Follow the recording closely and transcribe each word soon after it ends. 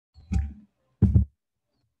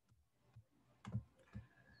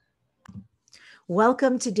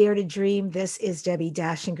Welcome to Dare to Dream. This is Debbi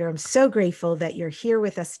Dachinger. I'm so grateful that you're here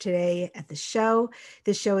with us today at the show.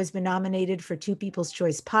 This show has been nominated for 2 People's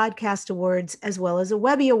Choice Podcast Awards, as well as a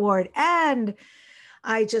Webby Award. And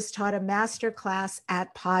I just taught a master class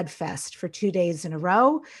at PodFest for 2 days in a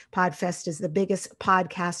row. PodFest is the biggest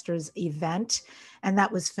podcasters event, and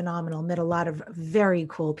that was phenomenal. Met a lot of very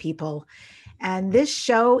cool people. And this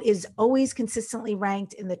show is always consistently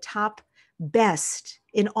ranked in the top best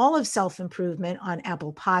in all of self-improvement on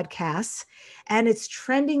Apple Podcasts. And it's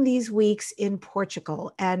trending these weeks in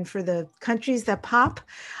Portugal. And for the countries that pop,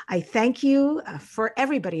 I thank you for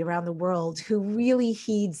everybody around the world who really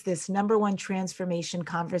heeds this #1 transformation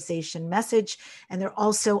conversation message. And they're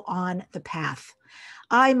also on the path.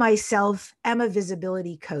 I myself am a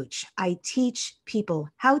visibility coach. I teach people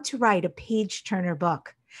how to write a page-turner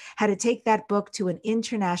book, how to take that book to an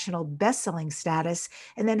international best-selling status,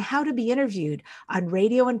 and then how to be interviewed on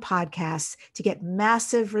radio and podcasts to get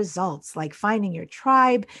massive results like finding your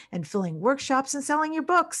tribe and filling workshops and selling your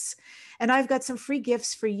books. And I've got some free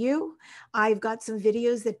gifts for you. I've got some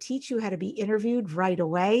videos that teach you how to be interviewed right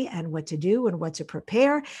away and what to do and what to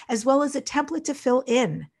prepare, as well as a template to fill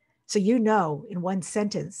in so you know in one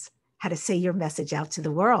sentence how to say your message out to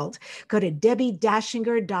the world. Go to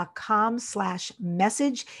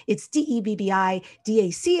DebbiDachinger.com/message. It's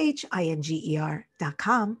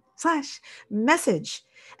DebbiDachinger.com/message.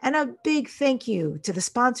 And a big thank you to the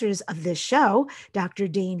sponsors of this show, Dr.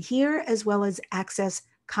 Dane here, as well as Access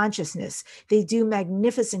Consciousness. They do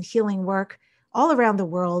magnificent healing work all around the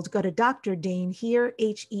world. Go to Dr. Dane here,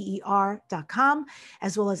 HEER.com,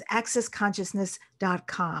 as well as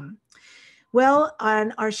accessconsciousness.com. Well,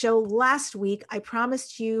 on our show last week, I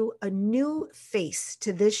promised you a new face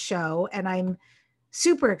to this show, and I'm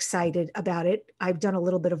super excited about it. I've done a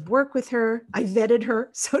little bit of work with her. I vetted her,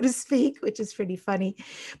 so to speak, which is pretty funny,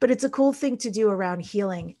 but it's a cool thing to do around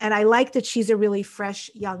healing. And I like that she's a really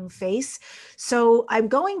fresh, young face. So I'm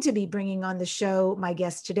going to be bringing on the show my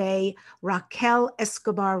guest today, Raquel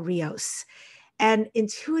Escobar Rios, an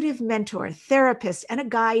intuitive mentor, therapist, and a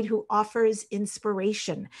guide who offers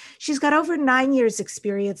inspiration. She's got over 9 years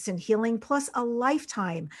experience in healing, plus a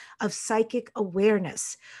lifetime of psychic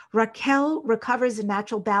awareness. Raquel recovers a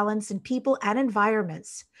natural balance in people and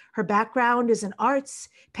environments. Her background is in arts,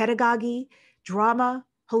 pedagogy, drama,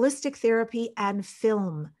 holistic therapy, and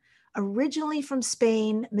film. Originally from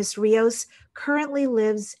Spain, Ms. Rios currently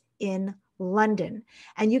lives in London.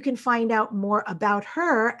 And you can find out more about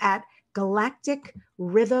her at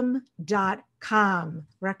galacticrhythm.com.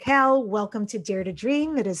 Raquel, welcome to Dare to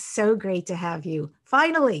Dream. It is so great to have you.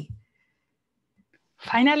 Finally,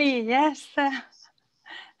 yes.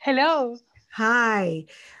 Hello. Hi.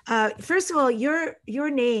 First of all, your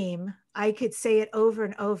name, I could say it over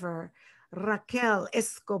and over. Raquel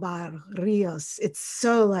Escobar Rios. It's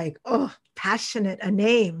so passionate a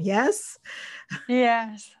name, yes?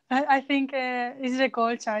 Yes, I think it's the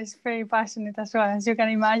culture. It's very passionate as well, as you can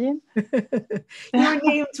imagine. You're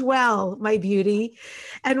named well, my beauty.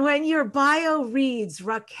 And when your bio reads,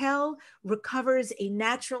 Raquel recovers a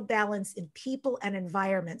natural balance in people and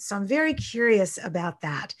environment. So I'm very curious about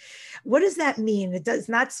that. What does that mean? It does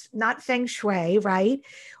not feng shui, right?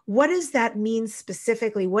 What does that mean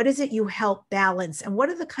specifically? What is it you help balance? And what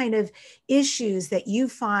are the kind of issues that you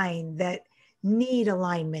find that need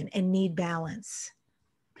alignment and need balance?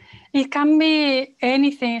 It can be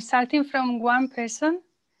anything, starting from one person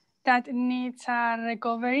that needs a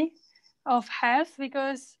recovery of health,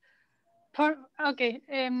 because to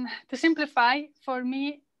simplify, for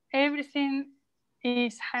me, everything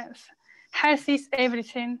is health. Health is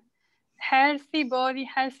everything. Healthy body,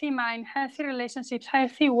 healthy mind, healthy relationships,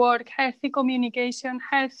 healthy work, healthy communication,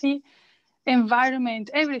 healthy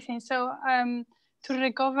environment, everything. So to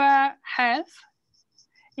recover health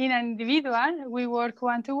in an individual, we work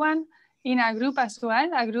one-to-one. In a group as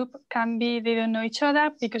well. A group can be they don't know each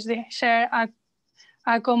other because they share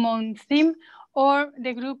a common theme, or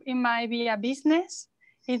the group, it might be a business,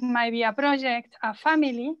 it might be a project, a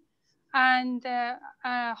family, and a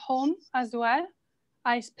home as well,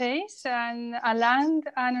 a space and a land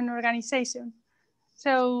and an organization.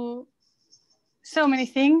 So many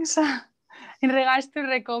things. In regards to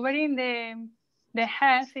recovering the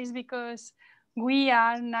health is because we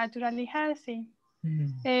are naturally healthy.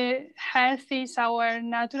 Health is our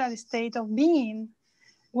natural state of being.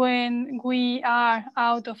 When we are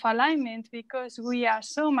out of alignment because we are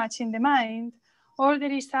so much in the mind, or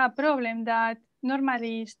there is a problem that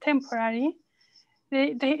normally is temporary,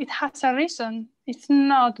 it has a reason. It's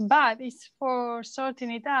not bad. It's for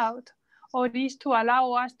sorting it out, or it is to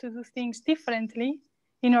allow us to do things differently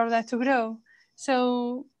in order to grow.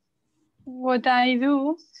 So what I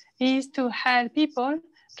do is to help people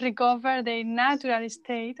recover their natural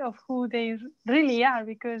state of who they really are,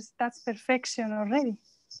 because that's perfection already.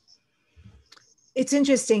 It's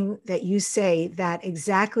interesting that you say that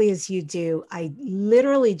exactly as you do. I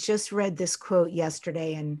literally just read this quote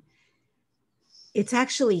yesterday, and it's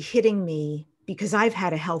actually hitting me because I've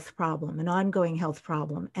had a health problem, an ongoing health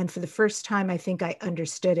problem. And for the first time, I think I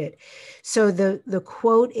understood it. So the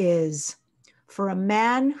quote is, for a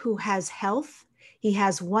man who has health, he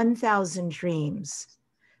has 1,000 dreams.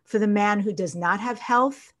 For the man who does not have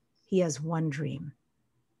health, he has one dream.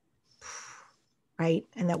 Right?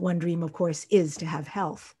 And that one dream, of course, is to have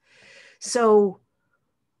health. So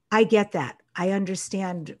I get that. I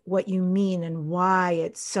understand what you mean and why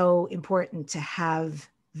it's so important to have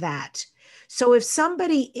that. So if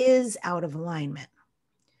somebody is out of alignment,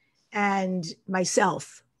 and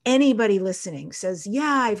myself, anybody listening says,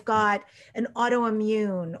 yeah, I've got an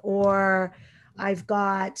autoimmune, or I've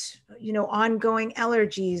got, ongoing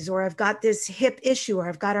allergies, or I've got this hip issue, or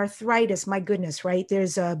I've got arthritis, my goodness, right?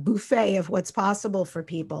 There's a buffet of what's possible for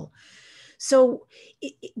people. So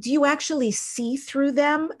do you actually see through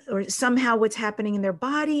them, or somehow what's happening in their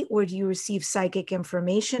body, or do you receive psychic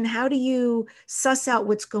information? How do you suss out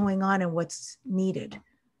what's going on and what's needed?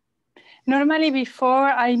 Normally, before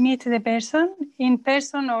I meet the person, in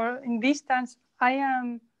person or in distance, I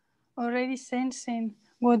am already sensing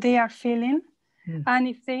what they are feeling. And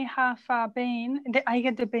if they have a pain, I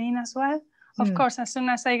get the pain as well. Of course, as soon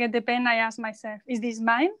as I get the pain, I ask myself, is this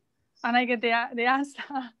mine? And I get the answer.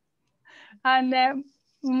 And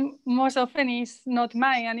most often it's not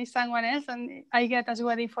mine, and it's someone else. And I get as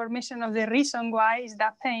well information of the reason why is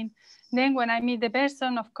that pain. Then when I meet the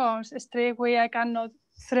person, of course, straight away I cannot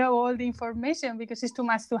throw all the information because it's too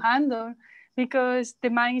much to handle, because the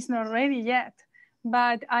mind is not ready yet.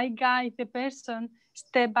 But I guide the person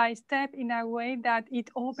step by step in a way that it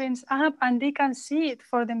opens up and they can see it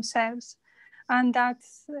for themselves. And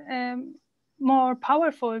that's more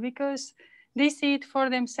powerful, because they see it for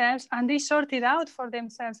themselves and they sort it out for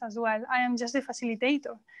themselves as well. I am just a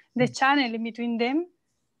facilitator, the channel in between them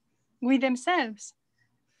with themselves.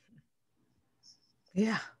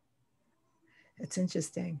 Yeah. It's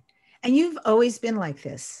interesting. And you've always been like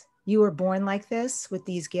this. You were born like this with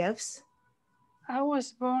these gifts? I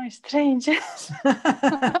was born strange.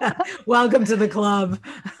 Welcome to the club.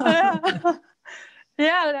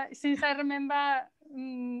 Yeah, since I remember,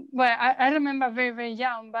 well, I remember very, very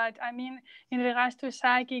young, but I mean, in regards to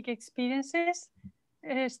psychic experiences,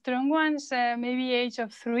 strong ones, maybe age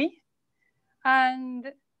of 3.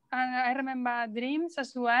 And I remember dreams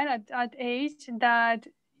as well at age that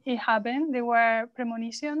it happened. There were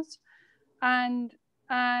premonitions and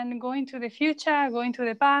going to the future, going to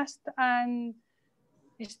the past, and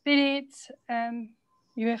spirits,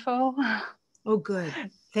 UFO. Oh, good.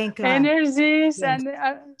 Thank God. Energies, yes.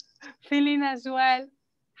 And feeling as well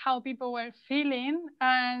how people were feeling,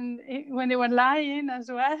 and when they were lying as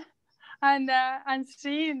well, and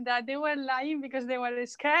seeing that they were lying because they were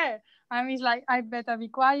scared. I mean, it's like, I better be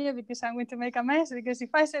quiet because I'm going to make a mess, because if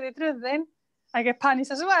I say the truth, then I get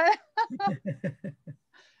punished as well.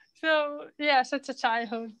 So yeah, such a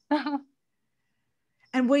childhood.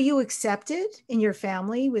 And were you accepted in your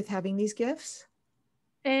family with having these gifts?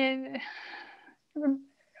 It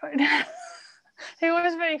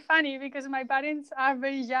was very funny because my parents are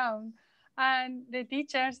very young, and the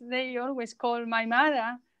teachers, they always call my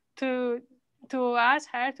mother to ask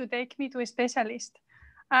her to take me to a specialist,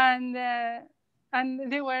 and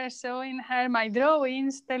they were showing her my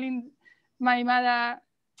drawings, telling my mother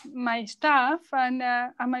my stuff, and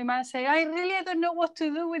my mother say, I don't know what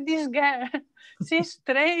to do with this girl. She's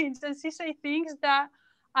strange, and she say things that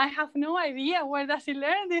I have no idea where does she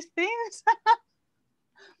learn these things.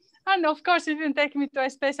 And of course, she didn't take me to a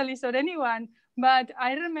specialist or anyone. But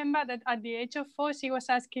I remember that at the age of 4, she was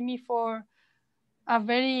asking me for a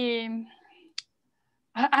very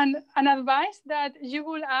an advice that you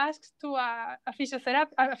will ask to a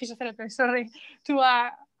physiotherapist, to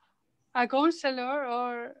a counselor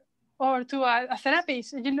or to a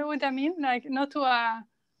therapist. You know what I mean? Like, not to a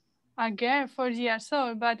girl 4 years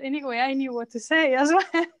old. But anyway, I knew what to say as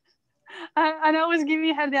well. And I was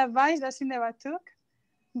giving her the advice that she never took.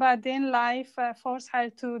 But then life forced her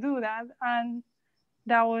to do that. And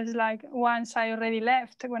that was like once I already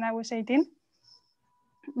left when I was 18.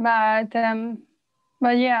 But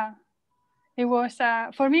yeah, it was,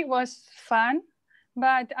 for me, it was fun.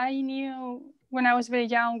 But I knew when I was very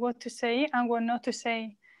young what to say and what not to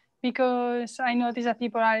say, because I noticed that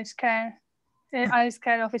people are scared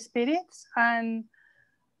of spirits. And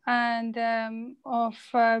and of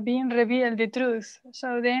being revealed the truth.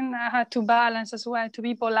 So then I had to balance as well, to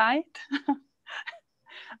be polite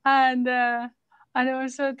and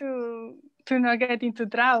also to not get into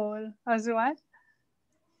trouble as well.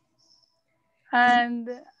 And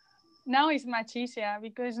now it's much easier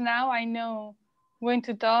because now I know when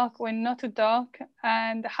to talk, when not to talk,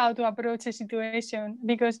 and how to approach a situation,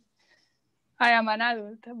 because I am an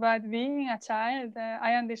adult. But being a child,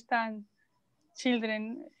 I understand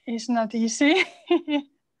children is not easy.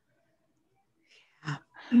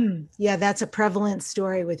 Yeah, that's a prevalent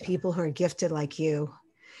story with people who are gifted like you.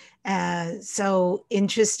 So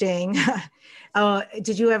interesting.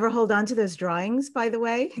 Did you ever hold on to those drawings, by the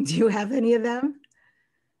way? Do you have any of them?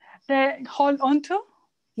 Hold on to?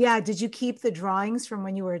 Yeah, did you keep the drawings from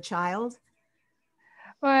when you were a child?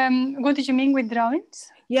 What did you mean with drawings?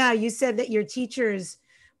 Yeah, you said that your teachers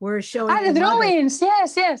were showing the drawings.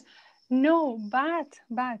 Yes. No, but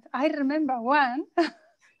I remember one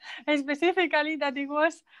specifically that it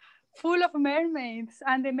was full of mermaids,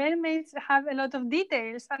 and the mermaids have a lot of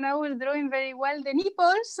details, and I was drawing very well the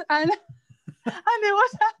nipples, and there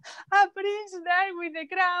was a prince there with a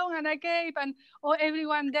crown and a cape, and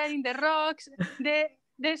everyone there in the rocks.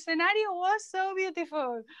 The scenario was so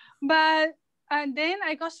beautiful, and then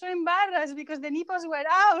I got so embarrassed because the nipples were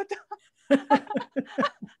out.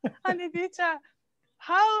 And the teacher,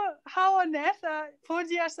 how on earth a 4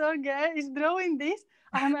 years old girl is drawing this?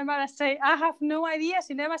 I remember I say, I have no idea.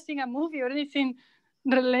 She never seen a movie or anything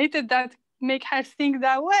related that make her think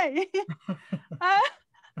that way.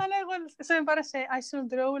 And I was so embarrassed. I should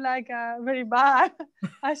draw like very bad.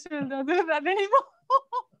 I should not do that anymore.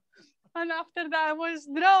 And after that, I was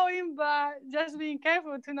drawing, but just being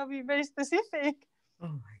careful to not be very specific. Oh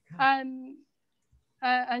my God.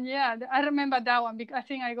 And yeah, I remember that one because I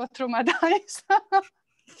think I got traumatized.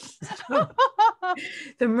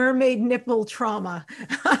 The mermaid nipple trauma.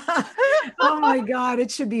 Oh my God,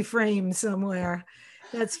 it should be framed somewhere.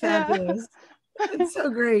 That's fabulous. Yeah. It's so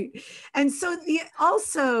great. And so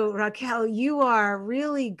also, Raquel, you are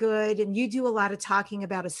really good and you do a lot of talking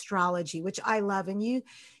about astrology, which I love. And you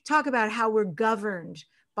talk about how we're governed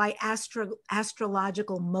by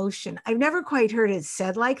astrological motion. I've never quite heard it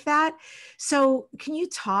said like that. So can you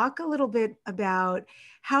talk a little bit about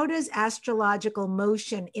how does astrological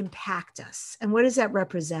motion impact us? And what does that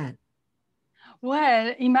represent?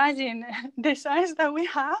 Well, imagine the size that we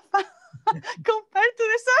have compared to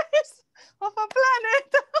the size of a planet.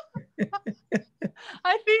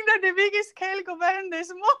 I think that the big scale govern the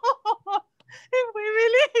small. If we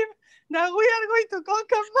believe that we are going to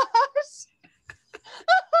conquer Mars.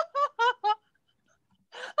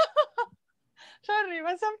 Sorry,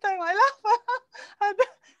 but sometimes I laugh at the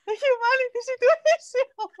humanity situation.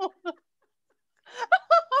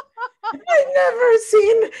 I've never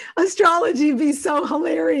seen astrology be so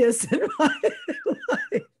hilarious in my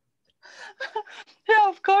life. Yeah,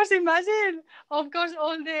 of course, imagine, all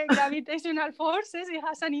the gravitational forces, it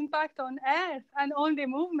has an impact on Earth, and all the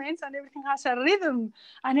movements, and everything has a rhythm,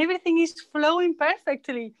 and everything is flowing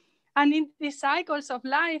perfectly. And in the cycles of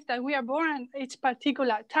life that we are born at each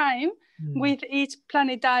particular time, with each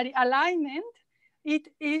planetary alignment,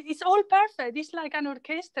 it's all perfect. It's like an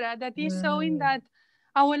orchestra that is showing that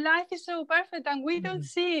our life is so perfect, and we don't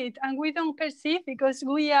see it, and we don't perceive because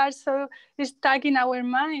we are so stuck in our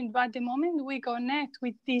mind. But the moment we connect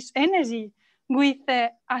with this energy, with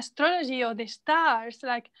the astrology or the stars,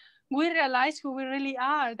 like we realize who we really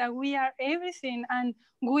are, that we are everything, and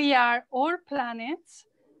we are all planets,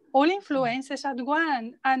 all influences at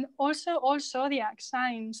one, and also all zodiac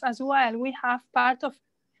signs as well. We have part of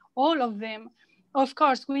all of them. Of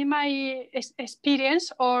course, we might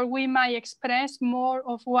experience or we might express more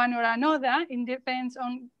of one or another. It depends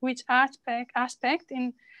on which aspect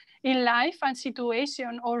in life and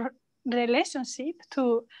situation or relationship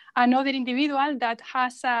to another individual that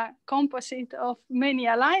has a composite of many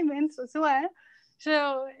alignments as well.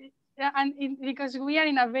 So, because we are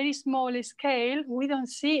in a very small scale, we don't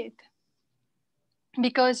see it,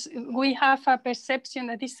 because we have a perception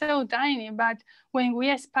that is so tiny. But when we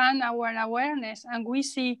expand our awareness and we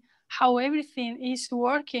see how everything is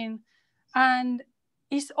working and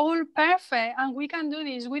it's all perfect, and we can do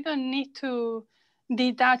this, we don't need to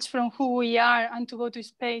detach from who we are and to go to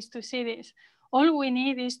space to see this. All we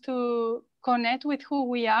need is to connect with who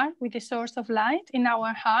we are, with the source of light in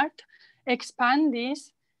our heart, expand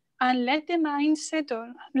this, and let the mind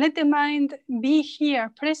settle. Let the mind be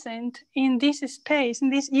here, present in this space,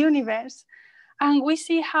 in this universe. And we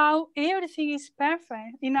see how everything is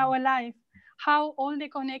perfect in our life, how all the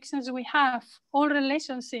connections we have, all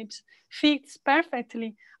relationships fits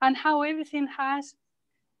perfectly, and how everything has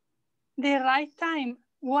the right time,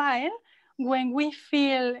 while when we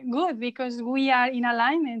feel good because we are in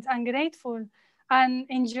alignment and grateful and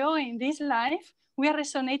enjoying this life, we are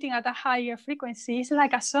resonating at a higher frequency. It's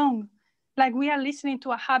like a song, like we are listening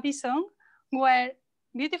to a happy song where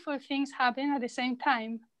beautiful things happen at the same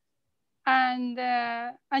time. And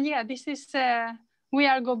yeah, this is, we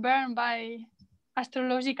are governed by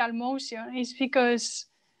astrological motion. It's because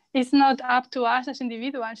it's not up to us as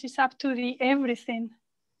individuals, it's up to the everything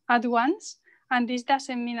at once. And this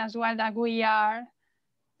doesn't mean as well that we are,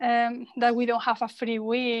 that we don't have a free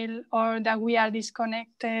will or that we are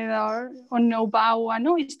disconnected or no power.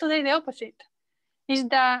 No, it's totally the opposite. It's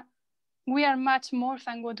that we are much more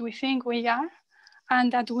than what we think we are,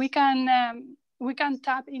 and that we can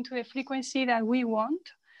tap into the frequency that we want.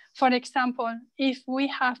 For example, if we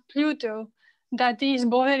have Pluto that is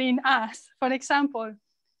bothering us, for example,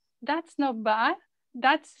 that's not bad.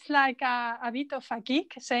 That's like a bit of a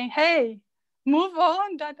kick saying, hey, move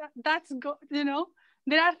on, that's go, you know,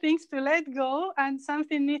 there are things to let go and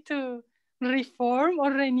something need to reform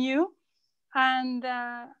or renew. And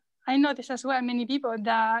I notice as well many people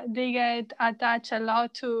that they get attached a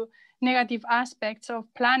lot to negative aspects of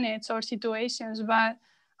planets or situations, but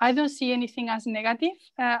I don't see anything as negative.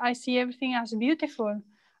 I see everything as beautiful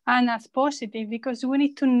and as positive, because we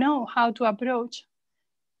need to know how to approach.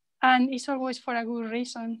 And it's always for a good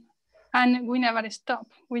reason. And we never stop.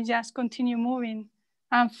 We just continue moving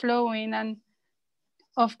and flowing. And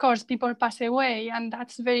of course, people pass away, and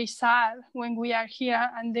that's very sad when we are here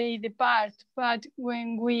and they depart. But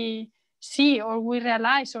when we see or we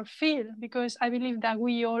realize or feel, because I believe that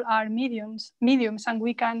we all are mediums, and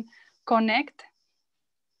we can connect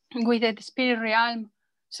with the spirit realm.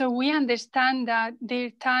 So we understand that their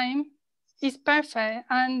time is perfect,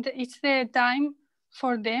 and it's the time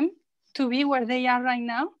for them to be where they are right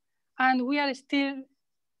now, and we are still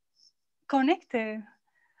connected.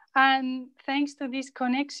 And thanks to this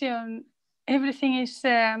connection, everything is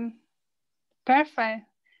perfect,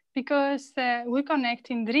 because we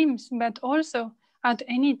connect in dreams, but also at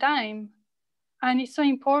any time. And it's so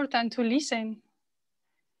important to listen,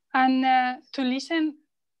 and to listen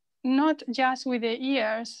not just with the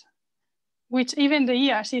ears, which even the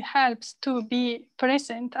ears, it helps to be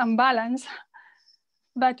present and balanced,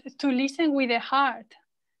 but to listen with the heart,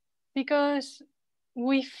 because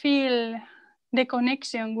we feel the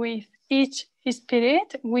connection with each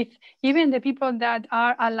spirit, with even the people that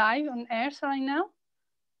are alive on Earth right now.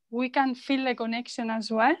 We can feel the connection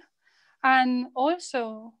as well. And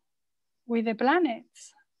also with the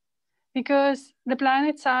planets, because the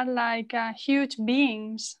planets are like huge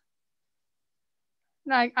beings.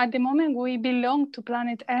 Like at the moment we belong to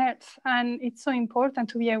planet Earth, and it's so important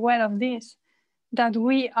to be aware of this, that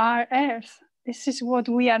we are Earth. This is what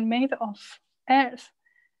we are made of, Earth.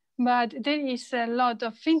 But there is a lot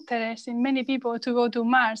of interest in many people to go to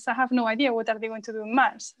Mars. I have no idea what are they going to do on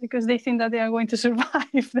Mars, because they think that they are going to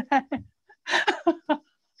survive there.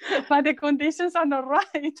 But the conditions are not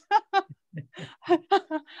right.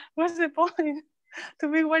 What's the point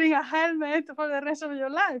to be wearing a helmet for the rest of your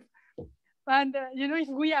life? And you know, if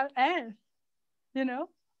we are Earth, you know,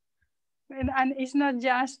 and it's not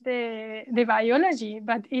just the biology,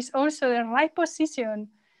 but it's also the right position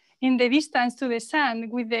in the distance to the sun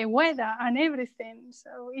with the weather and everything.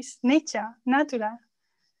 So it's nature, natural.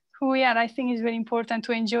 Who we are, I think, is very important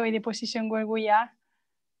to enjoy the position where we are,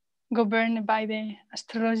 governed by the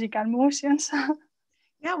astrological motions.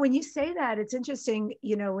 Yeah, when you say that, it's interesting,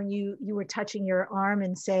 you know, when you were touching your arm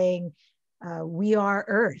and saying, we are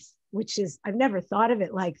Earth, which is, I've never thought of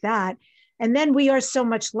it like that. And then we are so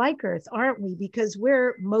much like Earth, aren't we? Because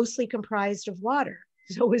we're mostly comprised of water.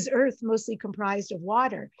 So is Earth mostly comprised of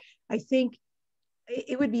water? I think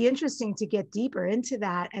it would be interesting to get deeper into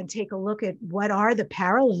that and take a look at what are the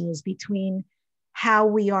parallels between how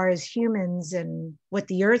we are as humans and what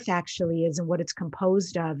the Earth actually is and what it's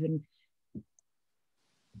composed of. And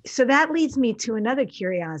so that leads me to another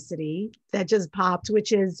curiosity that just popped,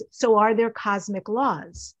 which is, so are there cosmic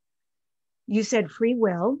laws? You said free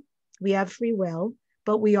will. We have free will,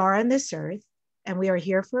 but we are on this earth and we are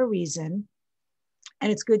here for a reason.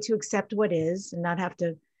 And it's good to accept what is and not have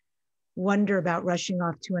to wonder about rushing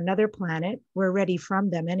off to another planet. We're already from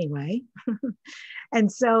them anyway.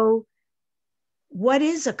 And so what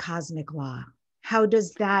is a cosmic law? How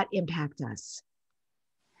does that impact us?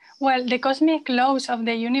 Well, the cosmic laws of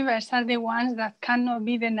the universe are the ones that cannot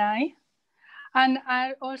be denied, and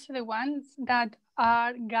are also the ones that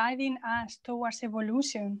are guiding us towards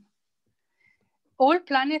evolution. All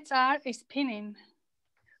planets are spinning,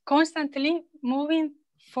 constantly moving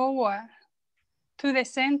forward to the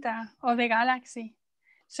center of the galaxy.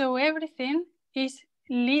 So everything is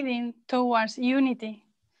leading towards unity,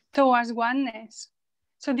 towards oneness.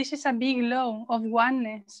 So this is a big law of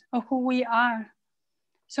oneness, of who we are.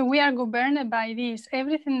 So we are governed by this.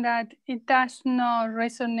 Everything that it does not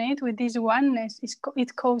resonate with this oneness,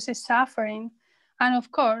 it causes suffering. And of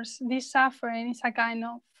course, this suffering is a kind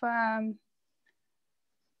of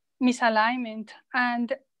misalignment.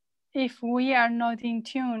 And if we are not in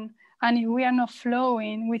tune, and if we are not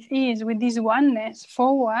flowing with ease, with this oneness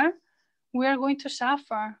forward, we are going to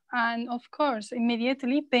suffer. And of course,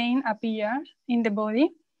 immediately pain appears in the body,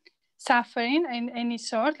 suffering in any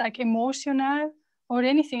sort, like emotional or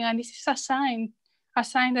anything. And this is a sign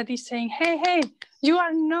that is saying, hey, you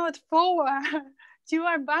are not forward, you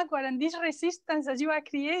are backward. And this resistance that you are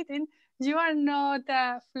creating, you are not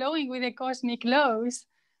flowing with the cosmic laws.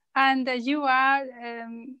 And you are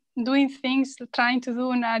doing things, trying to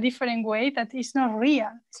do in a different way that is not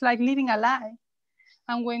real. It's like living a lie.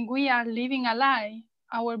 And when we are living a lie,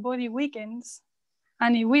 our body weakens.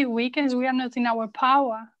 And if we weakens, we are not in our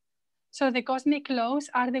power. So the cosmic laws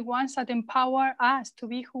are the ones that empower us to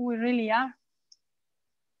be who we really are.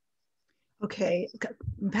 Okay,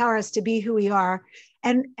 empower us to be who we are.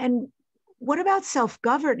 And what about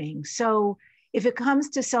self-governing? So if it comes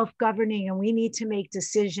to self-governing and we need to make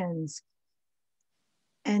decisions,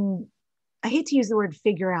 and I hate to use the word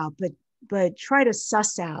figure out, but try to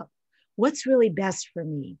suss out what's really best for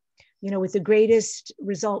me, with the greatest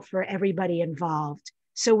result for everybody involved.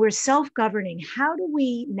 So we're self-governing. How do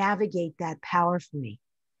we navigate that powerfully?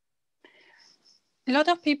 A lot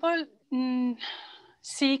of people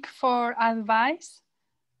seek for advice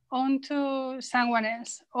onto someone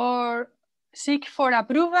else, or seek for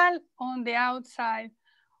approval on the outside,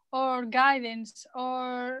 or guidance,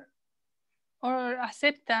 or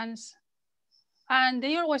acceptance. And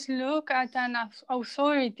they always look at an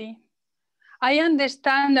authority. I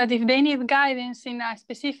understand that if they need guidance in a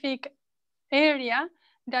specific area,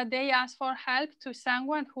 that they ask for help to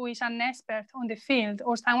someone who is an expert on the field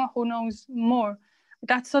or someone who knows more.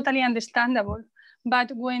 That's totally understandable.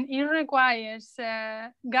 But when it requires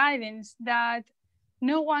guidance that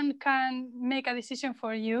no one can make a decision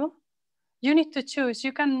for you, you need to choose.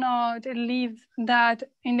 You cannot leave that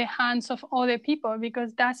in the hands of other people,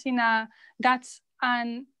 because that's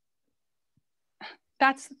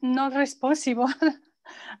not responsible.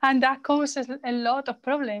 And that causes a lot of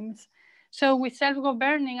problems. So with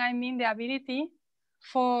self-governing, I mean the ability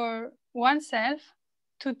for oneself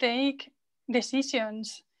to take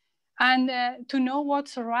decisions and to know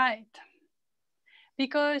what's right.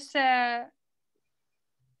 Because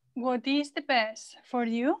what is the best for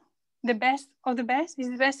you, the best of the best, is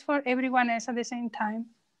the best for everyone else at the same time.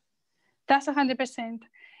 That's 100%.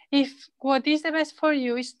 If what is the best for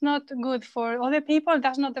you is not good for other people,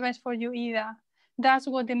 that's not the best for you either. That's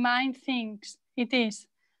what the mind thinks it is.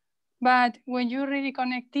 But when you really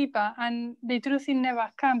connect deeper, and the truth, it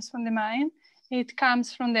never comes from the mind, it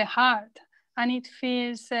comes from the heart, and it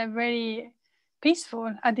feels very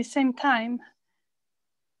peaceful at the same time.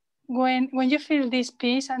 When you feel this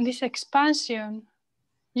peace and this expansion,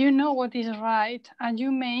 you know what is right, and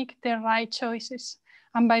you make the right choices.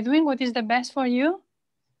 And by doing what is the best for you,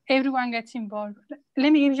 everyone gets involved.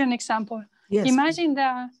 Let me give you an example. Yes. Imagine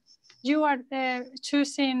that you are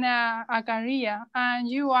choosing a career and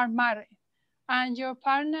you are married, and your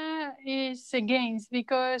partner is against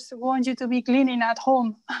because wants you to be cleaning at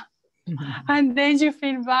home. Mm-hmm. And then you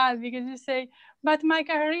feel bad because you say, but my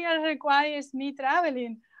career requires me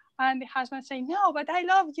traveling. And the husband say, no, but I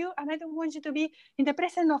love you and I don't want you to be in the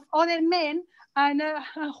presence of other men. And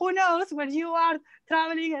who knows where you are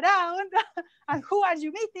traveling around and who are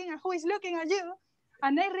you meeting and who is looking at you.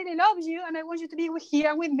 And I really love you and I want you to be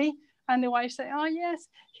here with me. And the wife say, oh yes,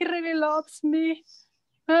 he really loves me.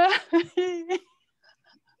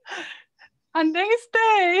 And then it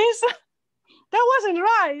stays. That wasn't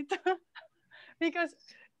right. Because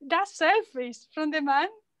that's selfish from the man.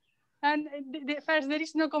 And first, there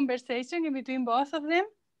is no conversation in between both of them.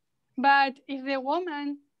 But if the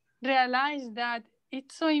woman realized that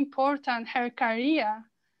it's so important, her career,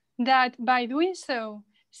 that by doing so,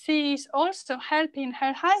 she is also helping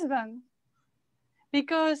her husband.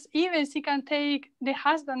 Because even she can take the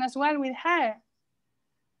husband as well with her.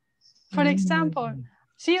 For example,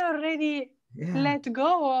 she already let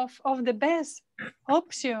go of the best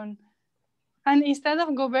option. And instead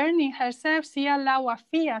of governing herself, she allowed a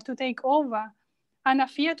fear to take over, and a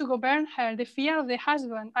fear to govern her, the fear of the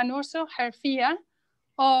husband, and also her fear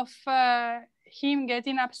of him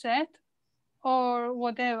getting upset or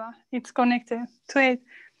whatever. It's connected to it.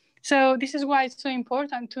 So this is why it's so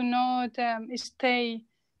important to not stay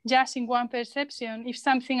just in one perception, if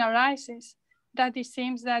something arises, that it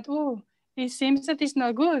seems that, oh, it seems that it's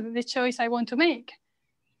not good, the choice I want to make.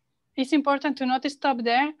 It's important to not stop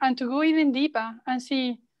there and to go even deeper and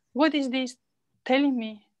see, what is this telling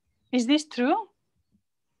me? Is this true?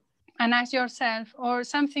 And ask yourself, or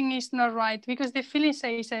something is not right, because the feeling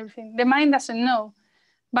says everything. The mind doesn't know,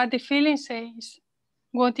 but the feeling says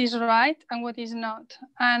what is right and what is not.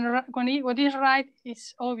 And what is right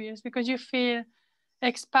is obvious, because you feel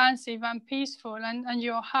expansive and peaceful, and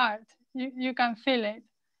your heart, you can feel it.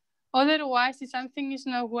 Otherwise, if something is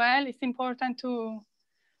not well, it's important to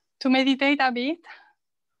meditate a bit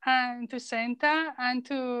and to center and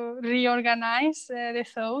to reorganize the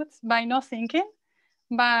thoughts by not thinking,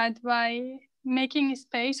 but by making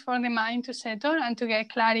space for the mind to settle and to get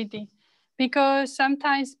clarity. Because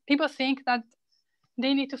sometimes people think that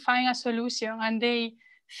they need to find a solution, and they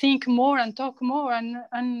think more and talk more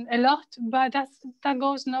and a lot, but that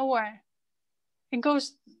goes nowhere.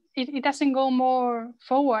 It doesn't go more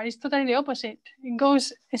forward. It's totally the opposite. It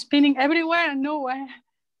goes spinning everywhere and nowhere.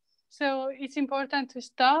 So it's important to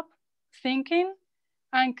stop thinking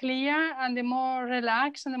and clear, and the more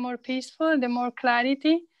relaxed and the more peaceful, the more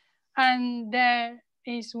clarity. And there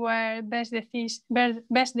is where best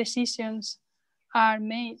decisions are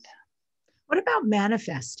made. What about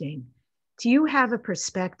manifesting? Do you have a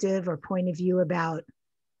perspective or point of view about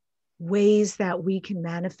ways that we can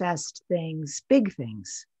manifest things, big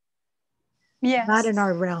things? Yes. Not in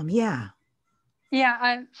our realm, yeah.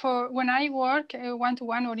 Yeah, for when I work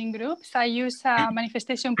one-to-one or in groups, I use a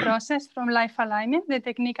manifestation process from Life Alignment, the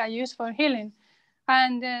technique I use for healing.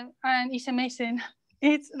 And it's amazing.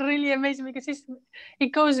 It's really amazing, because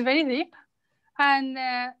it goes very deep, and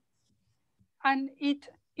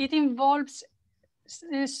it involves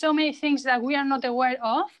so many things that we are not aware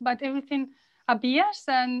of, but everything appears,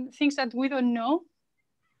 and things that we don't know.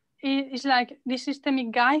 It's like the system,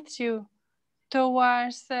 it guides you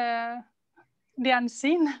towards the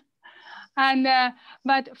unseen. And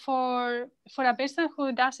but for a person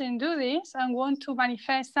who doesn't do this and want to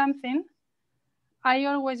manifest something, I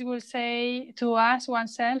always will say to ask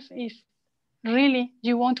oneself if really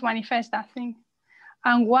you want to manifest that thing,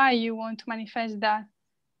 and why you want to manifest that.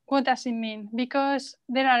 What does it mean? Because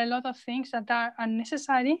there are a lot of things that are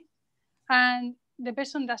unnecessary, and the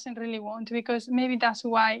person doesn't really want, because maybe that's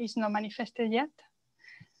why it's not manifested yet.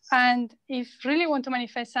 And if really want to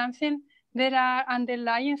manifest something, there are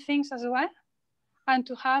underlying things as well, and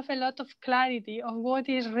to have a lot of clarity of what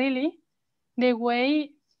is really the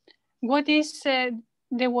way, what is the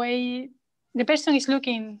way the person is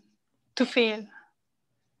looking to feel.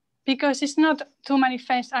 Because it's not to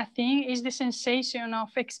manifest a thing, it's the sensation of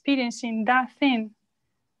experiencing that thing,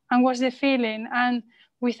 and what's the feeling. And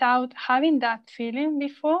without having that feeling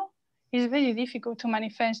before, it's very difficult to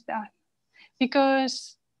manifest that,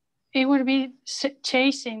 because it will be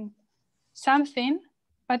chasing something,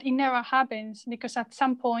 but it never happens, because at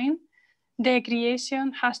some point the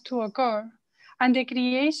creation has to occur. And the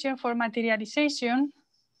creation, for materialization,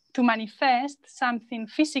 to manifest something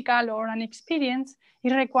physical or an experience,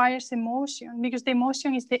 it requires emotion, because the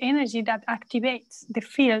emotion is the energy that activates the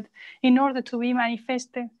field in order to be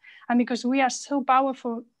manifested. And because we are so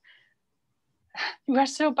powerful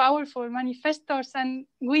manifestors, and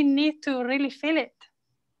we need to really feel it.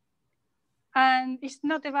 And it's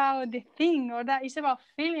not about the thing or that, it's about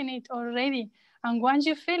feeling it already. And once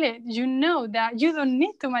you feel it, you know that you don't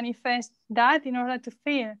need to manifest that in order to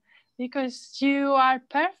feel, because you are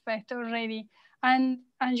perfect already. And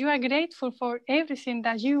you are grateful for everything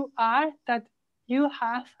that you are, that you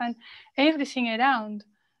have, and everything around.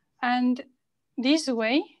 And this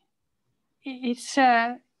way,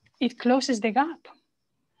 it closes the gap,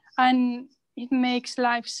 and it makes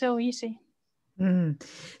life so easy.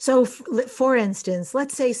 So for instance,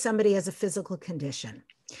 let's say somebody has a physical condition,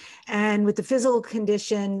 and with the physical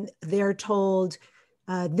condition, they're told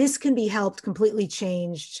this can be helped, completely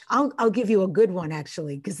changed. I'll give you a good one,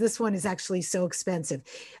 actually, because this one is actually so expensive.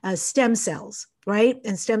 Stem cells, right?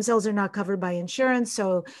 And stem cells are not covered by insurance.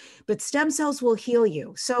 But stem cells will heal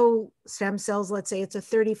you. So stem cells, let's say it's a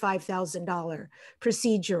 $35,000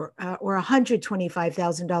 procedure or a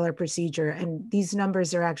 $125,000 procedure. And these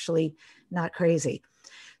numbers are actually not crazy.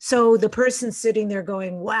 So the person sitting there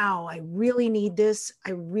going, wow, I really need this.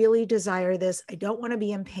 I really desire this. I don't want to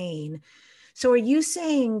be in pain. So are you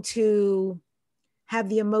saying to have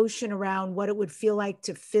the emotion around what it would feel like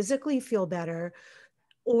to physically feel better,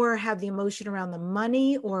 or have the emotion around the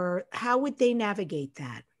money, or how would they navigate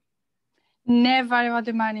that? Never about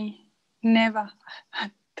the money. Never.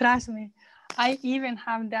 Trust me. I even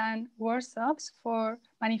have done workshops for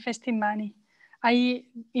manifesting money.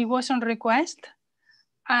 it was on request,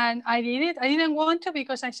 and I did it. I didn't want to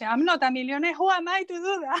because I said, I'm not a millionaire. Who am I to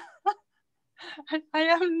do that? I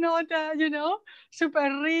am not,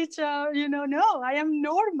 super rich, no, I am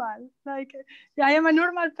normal. Like, I am a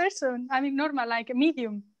normal person. I mean, normal, like a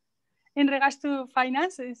medium in regards to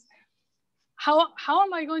finances. How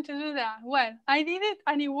am I going to do that? Well, I did it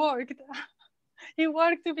and it worked. It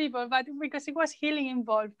worked to people, but because it was healing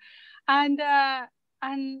involved. And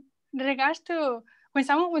in regards to when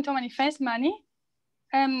someone wants to manifest money,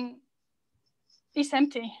 it's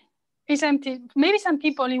empty. It's empty. Maybe some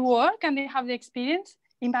people in work and they have the experience.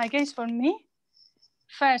 In my case, for me,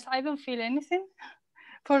 first, I don't feel anything.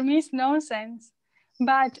 For me, it's nonsense.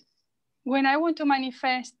 But when I want to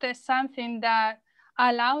manifest something that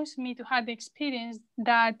allows me to have the experience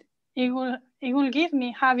that it will give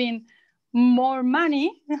me having more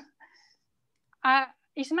money,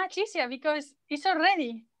 it's much easier because it's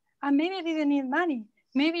already. And maybe I didn't need money.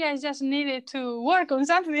 Maybe I just needed to work on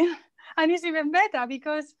something. And it's even better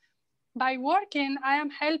because by working, I am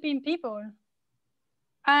helping people.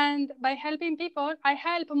 And by helping people, I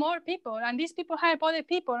help more people. And these people help other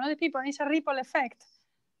people, and it's a ripple effect.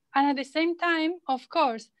 And at the same time, of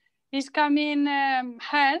course, is coming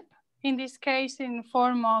help, in this case, in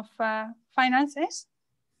form of finances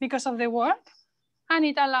because of the work. And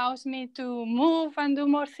it allows me to move and do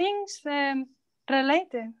more things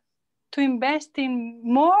related, to invest in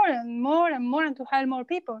more and more and more and to help more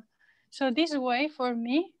people. So this way, for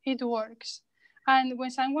me, it works. And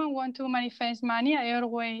when someone wants to manifest money, I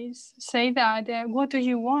always say that, what do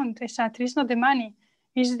you want? Exactly, it's not the money.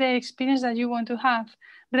 It's the experience that you want to have.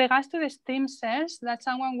 Regards to the stem cells that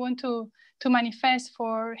someone wants to manifest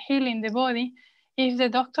for healing the body, if the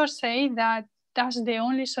doctors say that that's the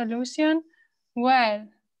only solution, well,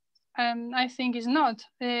 I think it's not.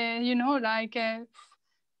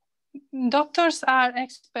 Doctors are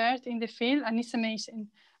experts in the field and it's amazing.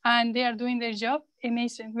 And they are doing their job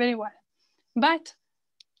amazing, very well. But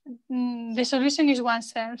the solution is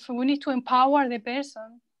oneself. We need to empower the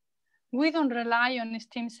person. We don't rely on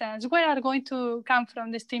stem cells. Where are going to come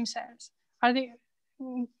from the stem cells? Are they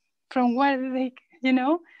from where they,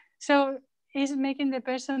 So it's making the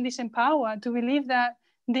person disempowered to believe that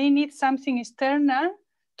they need something external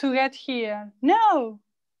to get here. No.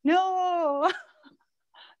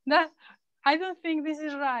 That I don't think this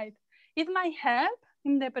is right. It might help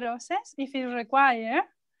in the process if it's required,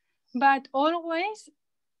 but always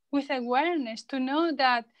with awareness to know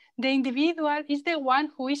that the individual is the one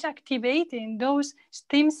who is activating those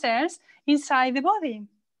stem cells inside the body.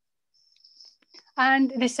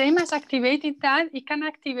 And the same as activating that, it can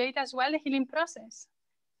activate as well the healing process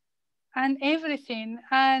and everything.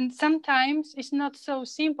 And sometimes it's not so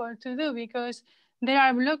simple to do because there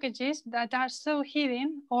are blockages that are so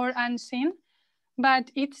hidden or unseen,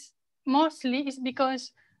 but it's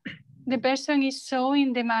because the person is so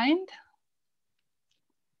in the mind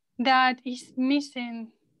that is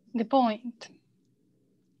missing the point.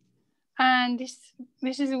 And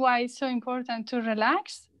this is why it's so important to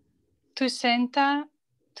relax, to center,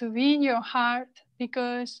 to be in your heart,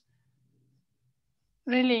 because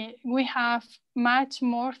really we have much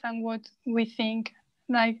more than what we think.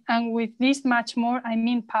 And with this much more, I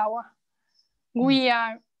mean power. We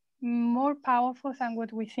are more powerful than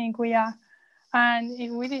what we think we are. And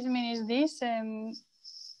if what this means this,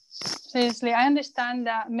 seriously, I understand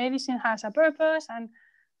that medicine has a purpose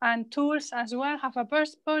and tools as well have a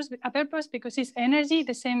purpose because it's energy,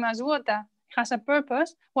 the same as water has a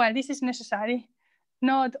purpose. Well, this is necessary.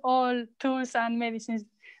 Not all tools and medicines,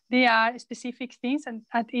 they are specific things and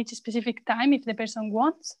at each specific time if the person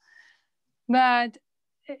wants. But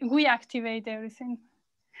we activate everything.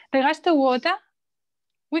 Regards to water,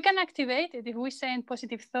 we can activate it if we send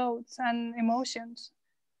positive thoughts and emotions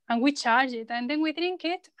and we charge it and then we drink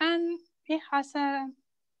it and it has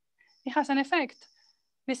an effect.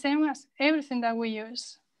 The same as everything that we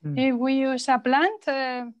use. If we use a plant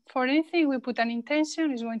for anything, we put an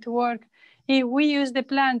intention, it's going to work. If we use the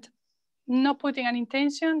plant not putting an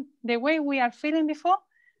intention, the way we are feeling before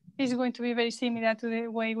is going to be very similar to the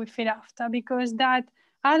way we feel after, because that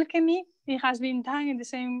alchemy, it has been done in the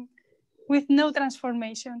same, with no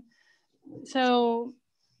transformation. So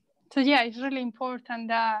yeah, it's really important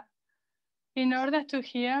that in order to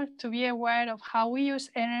heal, to be aware of how we use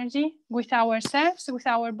energy with ourselves, with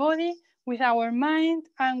our body, with our mind,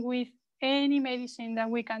 and with any medicine that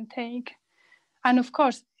we can take. And of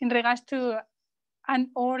course, in regards to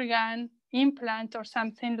an organ implant or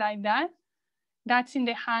something like that, that's in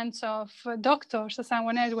the hands of doctors or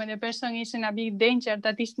someone else. When the person is in a big danger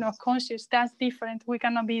that is not conscious, that's different. We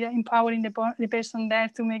cannot be empowering the person there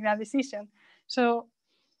to make that decision. So,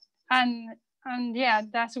 and yeah,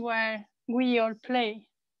 that's where we all play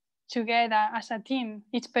together as a team,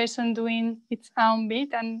 each person doing its own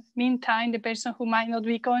bit, and meantime, the person who might not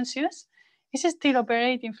be conscious is still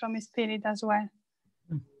operating from spirit as well.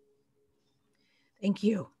 Thank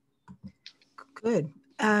you. Good.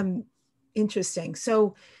 Interesting.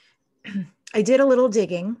 So I did a little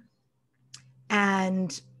digging,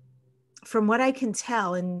 and from what I can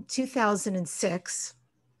tell, in 2006,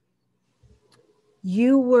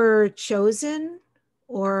 you were chosen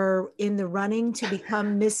or in the running to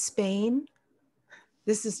become Miss Spain.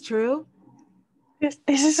 This is true? This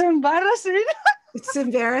is embarrassing. It's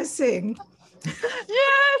embarrassing.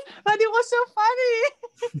 Yes, but it was so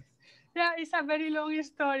funny. Yeah, it's a very long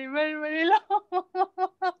story, very, very long.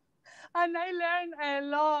 And I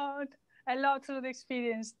learned a lot through the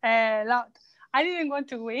experience, a lot. I didn't want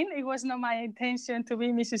to win. It was not my intention to be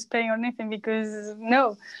Mrs. Spain or anything, because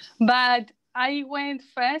no. But I went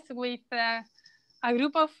first with a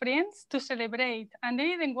group of friends to celebrate. And they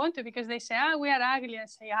didn't want to, because they say, we are ugly. I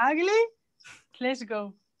say, ugly? Let's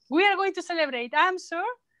go. We are going to celebrate. I'm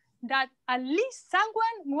sure that at least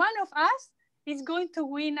one of us is going to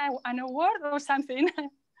win an award or something.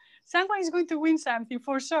 Someone is going to win something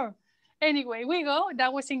for sure. Anyway, we go.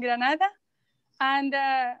 That was in Granada. And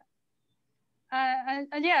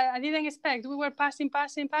yeah, I didn't expect. We were passing.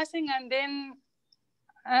 And then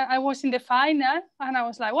I was in the final. And I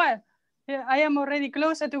was like, well, yeah, I am already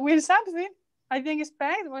closer to win something. I didn't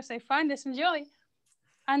expect. Was like, fine, let's enjoy.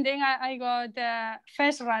 And then I got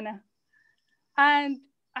first runner. And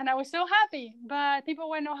I was so happy, but people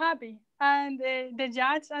were not happy. And the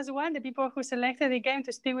judge as well, the people who selected the game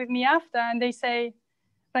to stay with me after, and they say,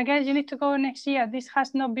 Raquel, you need to go next year. This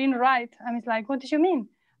has not been right. And it's like, what do you mean?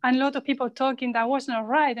 And a lot of people talking that was not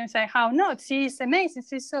right. And I say, how not? She's amazing.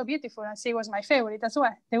 She's so beautiful. And she was my favorite as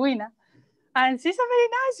well, the winner. And she's a very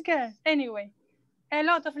nice girl. Anyway, a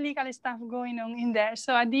lot of legal stuff going on in there.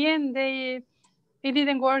 So at the end, it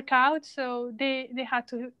didn't work out. So they had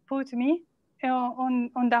to put me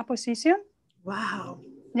on that position. Wow.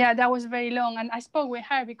 Yeah, that was very long. And I spoke with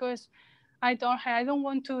her because I told her I don't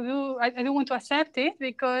want to accept it,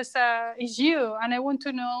 because it's you, and I want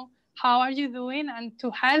to know how are you doing and to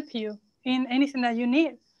help you in anything that you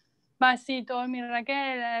need. But she told me, Raquel,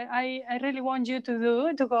 I really want you to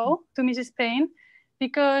go to Mrs. Spain,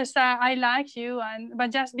 because I like you,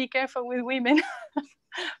 but just be careful with women.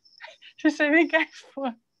 She said, be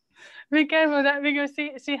careful that, because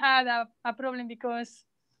she had a problem because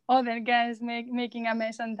other girls making a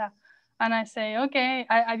mess and that. And I say, okay,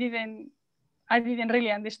 I didn't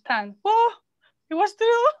really understand. Oh, it was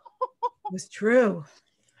true. It was true.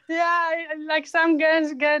 Yeah, like some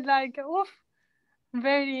girls get like, oof,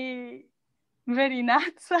 very, very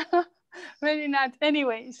nuts. Very nuts.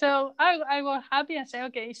 Anyway, so I was happy and say,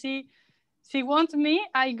 okay, she wants me,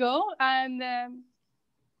 I go and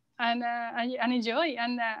enjoy.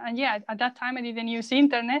 And yeah, at that time I didn't use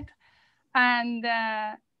internet. And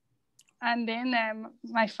then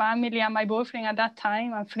my family and my boyfriend at that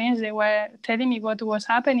time and friends, they were telling me what was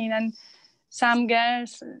happening. And some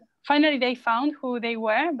girls, finally they found who they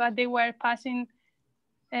were, but they were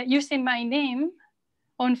using my name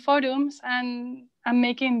on forums and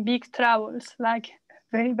making big troubles, like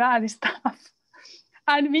very bad stuff.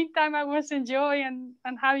 And meantime, I was enjoying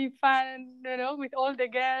and having fun, with all the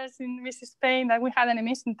girls in Mrs. Spain, that we had an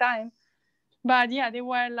amazing time. But yeah, they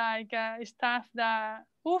were like stuff that,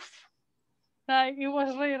 oof, like it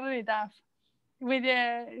was really, really tough with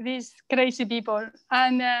these crazy people.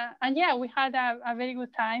 And yeah, we had a very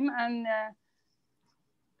good time.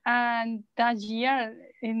 And that year,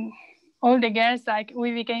 in all the girls, like,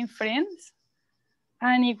 we became friends.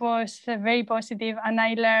 And it was very positive, and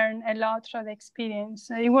I learned a lot from the experience.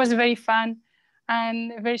 It was very fun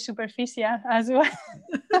and very superficial as well.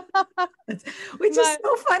 Which is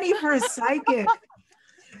so funny for a psychic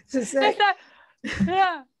to say.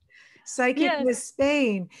 Yeah. Psychic Yes. Miss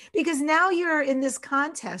Spain, because now you're in this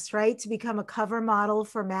contest, right, to become a cover model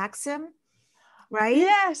for Maxim, right?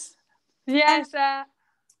 Yes.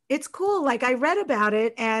 It's cool. Like, I read about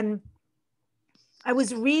it, and I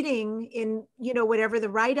was reading in, whatever the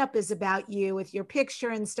write-up is about you with your picture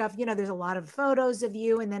and stuff, there's a lot of photos of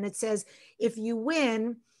you. And then it says, if you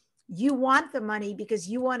win, you want the money because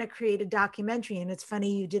you want to create a documentary. And it's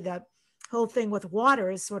funny, you did that whole thing with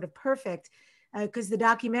water is sort of perfect, because the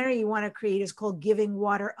documentary you want to create is called Giving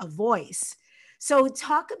Water a Voice. So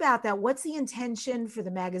talk about that. What's the intention for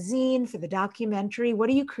the magazine, for the documentary? What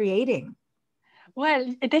are you creating?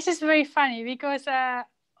 Well, this is very funny because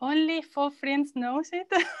only 4 friends knows it.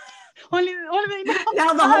 only they know.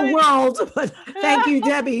 Now the whole world. But thank you,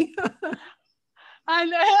 Debbi.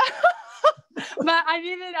 And but I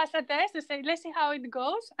did it as a test to say, let's see how it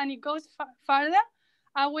goes. And it goes further.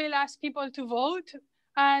 I will ask people to vote.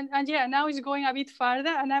 And yeah, now it's going a bit further.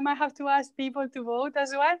 And I might have to ask people to vote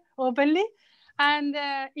as well, openly. And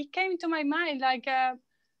it came to my mind, like,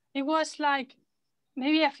 it was like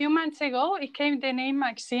maybe a few months ago, it came the name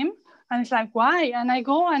Maxime. And it's like, why? And I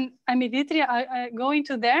go and immediately I go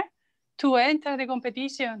into there to enter the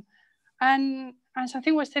competition. And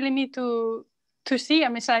something was telling me to see.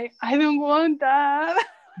 I'm like, I don't want that.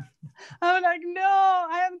 I'm like, no,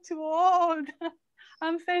 I am too old.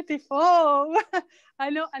 I'm 34. I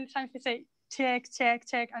know. And something say, check.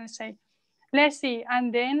 And I say, let's see.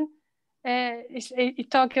 And then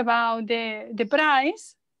it talk about the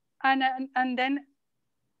price. And then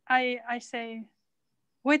I say,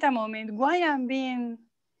 wait a moment, why I'm being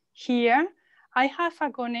here? I have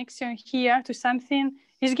a connection here to something.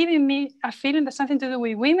 It's giving me a feeling that's something to do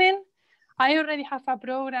with women. I already have a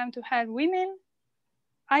program to help women.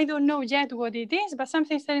 I don't know yet what it is, but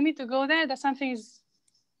something's telling me to go there, that something is,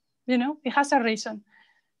 it has a reason.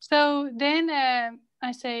 So then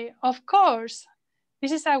I say, of course,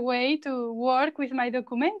 this is a way to work with my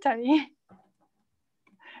documentary.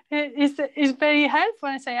 It's very helpful.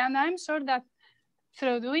 I say, and I'm sure that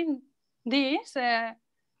through doing this,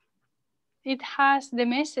 it has the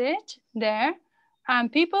message there,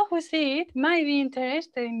 and people who see it might be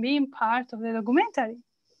interested in being part of the documentary.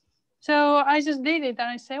 So I just did it, and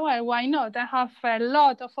I say, well, why not? I have a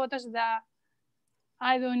lot of photos that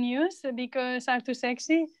I don't use because are too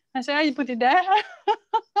sexy. I say, I put it there.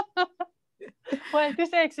 Well, too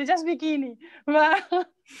sexy, just bikini. But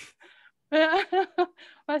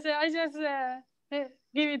I just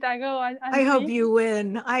give it a go. I hope you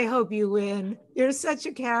win. I hope you win. You're such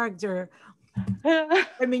a character.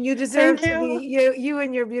 I mean, you deserve to be, you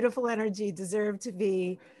and your beautiful energy deserve to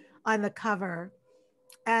be on the cover.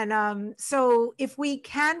 And so if we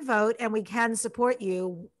can vote and we can support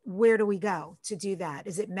you, where do we go to do that?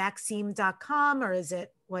 Is it maxime.com or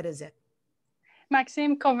what is it?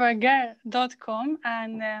 MaximeCoverGirl.com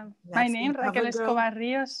and my name, Raquel Escobar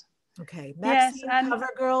Rios. Okay,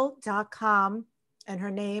 MaximeCoverGirl.com and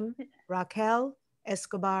her name, Raquel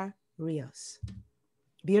Escobar Rios.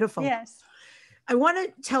 Beautiful. Yes. I want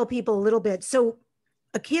to tell people a little bit. So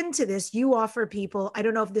akin to this, you offer people, I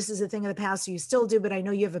don't know if this is a thing of the past or you still do, but I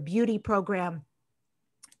know you have a beauty program.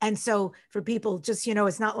 And so for people, just,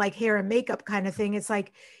 it's not like hair and makeup kind of thing. It's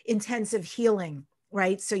like intensive healing,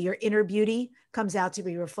 right? So your inner beauty comes out to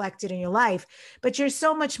be reflected in your life, but you're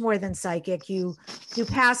so much more than psychic. You do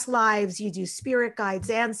past lives, you do spirit guides,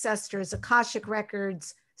 ancestors, Akashic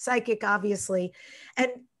records, psychic, obviously. And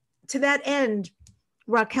to that end,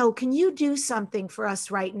 Raquel, can you do something for us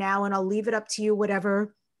right now? And I'll leave it up to you,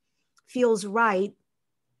 whatever feels right.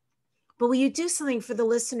 But will you do something for the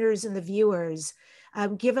listeners and the viewers?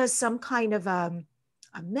 Give us some kind of a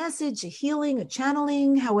message, a healing, a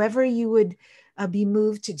channeling, however you would be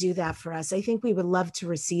moved to do that for us. I think we would love to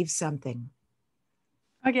receive something.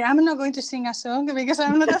 Okay, I'm not going to sing a song because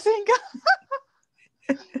I'm not a singer.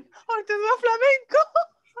 Or to do flamenco.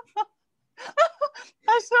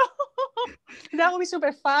 So, that would be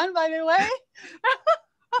super fun, by the way.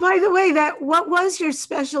 By the way, what was your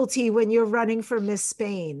specialty when you're running for Miss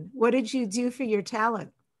Spain? What did you do for your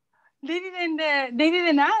talent? They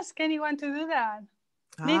didn't ask anyone to do that.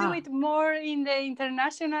 They do it more in the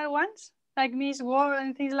international ones, like Miss World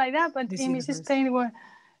and things like that. But in Miss Spain,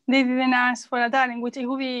 they didn't ask for a talent, which it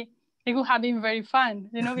would have been very fun,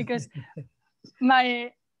 because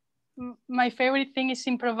my favorite thing is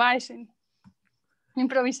improvisation.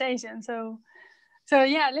 So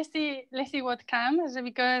yeah, let's see what comes,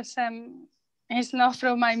 because it's not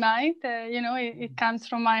from my mind. It comes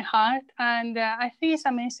from my heart, and I think it's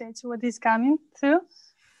a message what is coming through,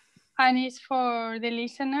 and it's for the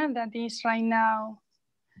listener that is right now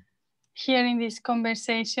hearing this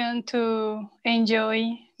conversation to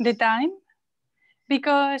enjoy the time,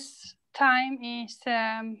 because time is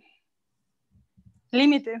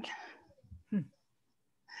limited.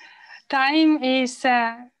 Time is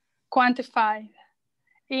quantified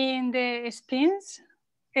in the spins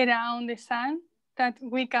around the sun that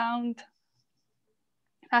we count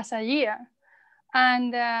as a year.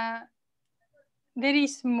 And there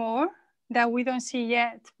is more that we don't see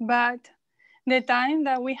yet, but the time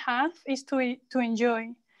that we have is to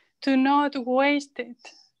enjoy, to not waste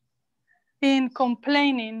it in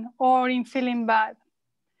complaining or in feeling bad.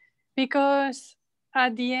 Because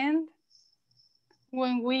at the end,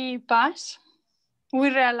 when we pass, we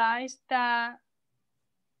realize that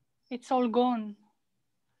it's all gone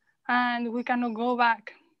and we cannot go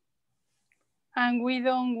back. and we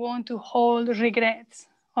don't want to hold regrets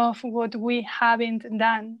of what we haven't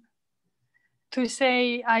done. To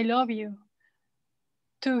say, I love you,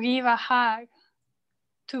 to give a hug,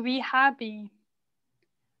 to be happy,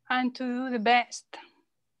 and to do the best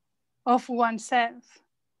of oneself.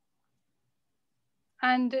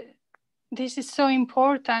 And this is so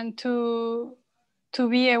important to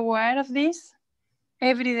be aware of this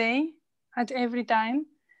every day, at every time,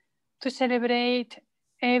 to celebrate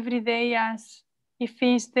every day as if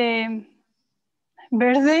it's the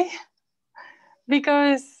birthday,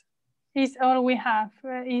 because it's all we have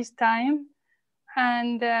is time.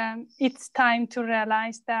 And it's time to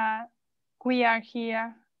realize that we are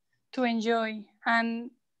here to enjoy.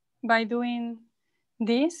 And by doing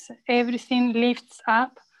this, everything lifts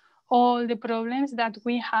up. All the problems that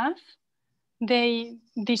we have, they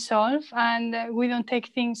dissolve, and we don't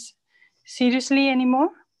take things seriously anymore.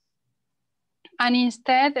 And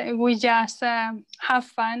instead, we just have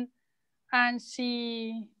fun and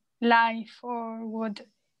see life for what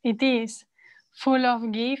it is, full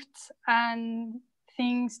of gifts and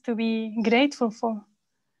things to be grateful for.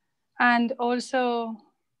 And also,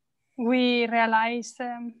 we realize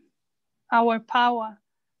our power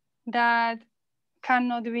that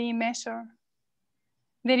cannot be measured.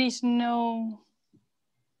 There is no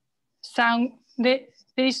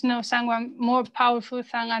someone more powerful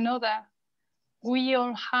than another. We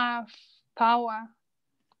all have power.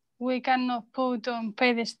 We cannot put on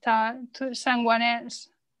pedestal to someone else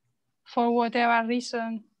for whatever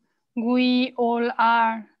reason. We all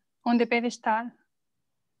are on the pedestal,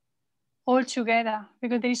 all together,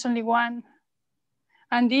 because there is only one.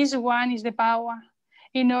 And this one is the power.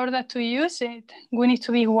 In order to use it, we need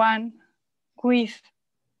to be one with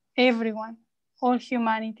everyone, all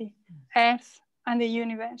humanity, Earth, and the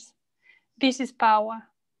universe. This is power,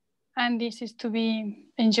 and this is to be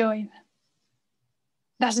enjoyed.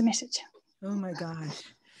 That's the message. Oh my gosh.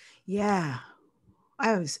 Yeah.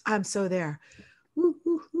 I'm so there. Woo,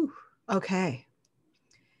 woo, woo. Okay.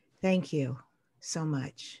 Thank you so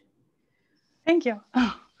much. Thank you.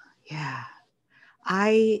 Yeah.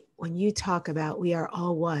 When you talk about we are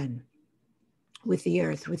all one with the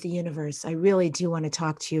earth, with the universe, I really do want to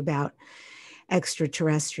talk to you about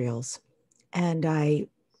extraterrestrials. And the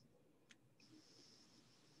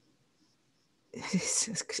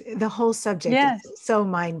whole subject is so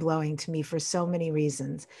mind-blowing to me for so many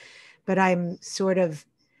reasons. But I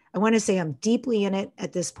want to say I'm deeply in it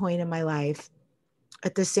at this point in my life.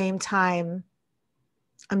 At the same time,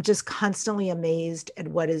 I'm just constantly amazed at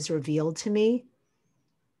what is revealed to me.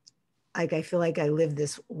 Like, I feel like I live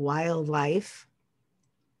this wild life.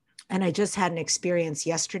 And I just had an experience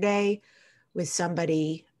yesterday with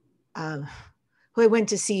somebody who I went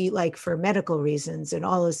to see, like, for medical reasons. And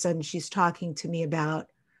all of a sudden she's talking to me about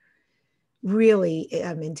really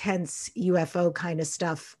intense UFO kind of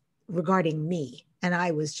stuff regarding me. And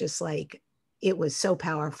I was just like, it was so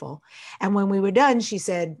powerful. And when we were done, she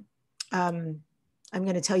said, I'm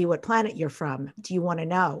going to tell you what planet you're from. Do you want to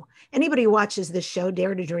know? Anybody who watches this show,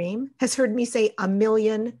 Dare to Dream, has heard me say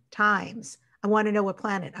 1,000,000 times, I want to know what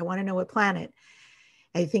planet. I want to know what planet.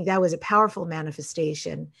 I think that was a powerful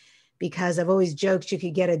manifestation, because I've always joked you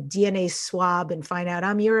could get a DNA swab and find out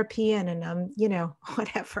I'm European and I'm,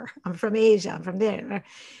 whatever. I'm from Asia, I'm from there.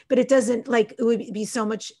 But it doesn't, like, it would be so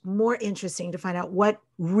much more interesting to find out what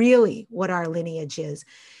our lineage is.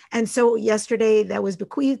 And so yesterday that was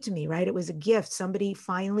bequeathed to me, right? It was a gift. Somebody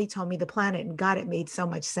finally told me the planet, and God, it made so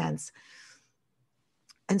much sense.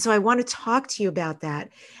 And so I want to talk to you about that.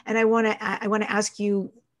 And I want to ask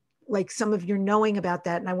you, like, some of your knowing about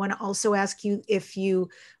that. And I want to also ask you if you,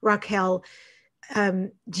 Raquel,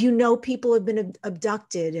 do you know people have been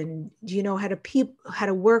abducted, and do you know how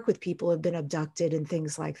to work with people who have been abducted and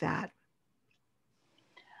things like that?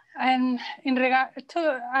 And in regard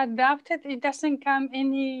to abducted, it doesn't come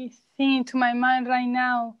anything to my mind right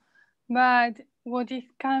now. But what it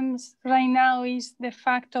comes right now is the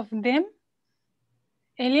fact of them,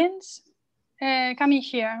 aliens, coming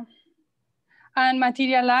here and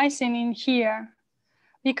materializing in here,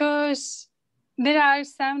 because there are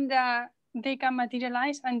some that they can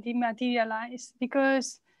materialize and dematerialize,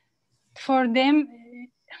 because for them,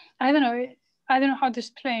 I don't know how to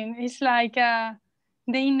explain. It's like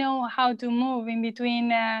they know how to move in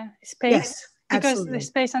between space. Yes, because absolutely. the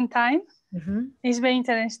space and time is very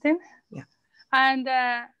interesting. Yeah. And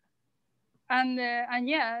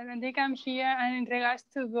yeah, and they come here, and in regards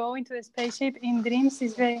to go into the spaceship in dreams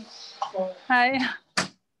is very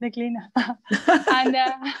the cleaner. And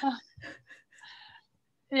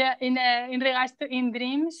yeah, in regards to in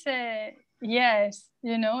dreams, yes,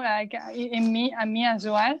 like in me as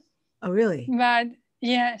well. Oh, really? But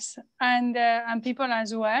yes, and people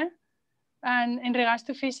as well. And in regards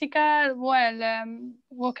to physical, well,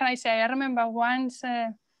 what can I say? I remember once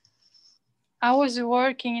I was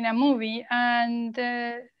working in a movie, and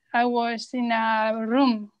I was in a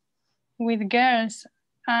room with girls,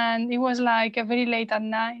 and it was like very late at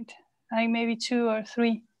night, like maybe 2 or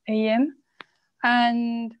 3 a.m.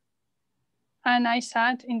 And I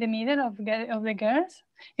sat in the middle of the girls.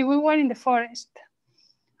 We were in the forest,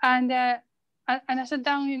 and I sat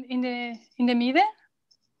down in the middle,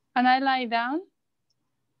 and I lie down.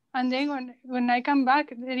 And then when I come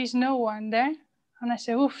back, there is no one there. And I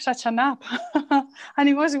say, oof, such a nap. And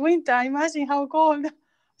it was winter. Imagine how cold.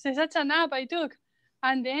 So such a nap I took.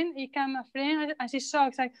 And then it came a friend, and she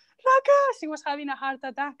shocked, like, Raquel, she was having a heart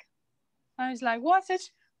attack. And I was like, what?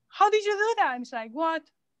 How did you do that? And it's like, what?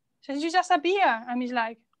 She said, you just appear. And he's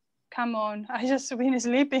like, come on, I just been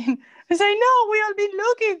sleeping. I say, no, we all been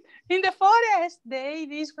looking in the forest. The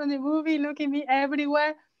ADs from the movie looking me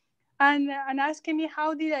everywhere. And asking me,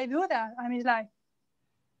 how did I do that? And he's like,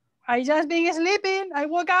 I just been sleeping. I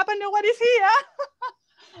woke up and nobody's here.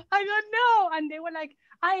 I don't know. And they were like,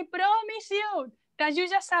 I promise you that you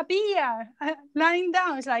just appear lying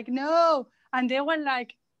down. It's like, no. And they were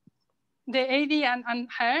like, the AD and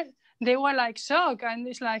her, they were like shocked. And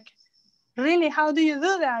it's like, really, how do you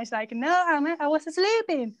do that? It's like, no, I was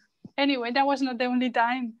sleeping. Anyway, that was not the only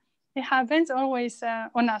time. It happens always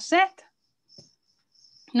on a set.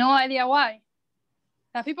 No idea why.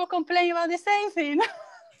 That people complain about the same thing.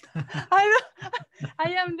 I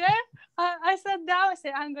am there. I sat down. I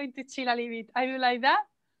said, I'm going to chill a little bit. I do like that.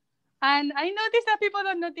 And I noticed that people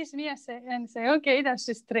don't notice me and say, okay, that's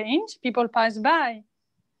strange. People pass by.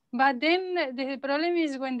 But then the problem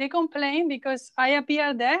is when they complain because I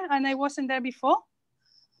appear there and I wasn't there before.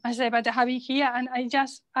 I say, but I have it here and I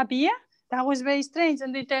just appear. That was very strange.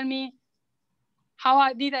 And they tell me,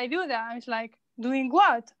 how did I do that? I was like, doing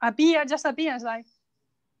what? Appear, just appear. It's like,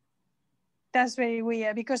 that's very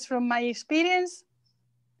weird because from my experience,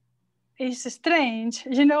 it's strange.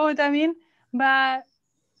 You know what I mean? But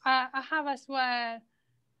I have as well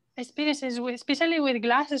experiences, especially with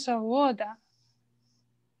glasses of water.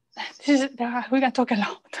 We can talk a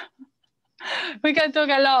lot. We can talk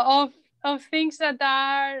a lot of things that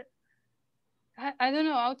are, I don't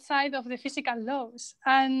know, outside of the physical laws.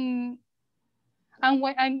 And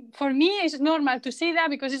for me, it's normal to see that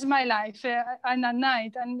because it's my life and at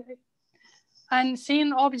night. And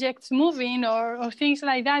seeing objects moving or things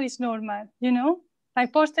like that is normal, you know?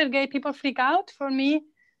 Like poltergeist, people freak out. For me,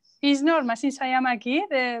 it's normal. Since I am a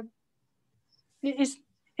kid,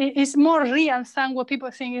 it's more real than what people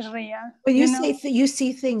think is real. When you say you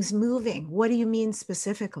see things moving, what do you mean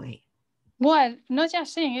specifically? Well, not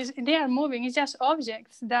just things, they are moving. It's just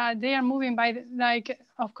objects that they are moving by, like,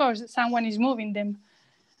 of course, someone is moving them.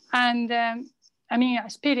 And I mean, a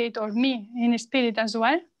spirit or me in a spirit as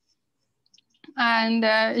well. And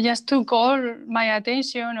just to call my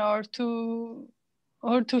attention or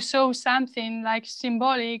to show something like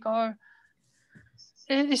symbolic or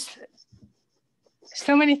it's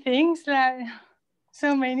so many things, like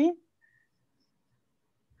so many.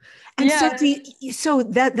 And yeah. So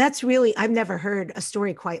that's really, I've never heard a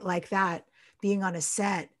story quite like that being on a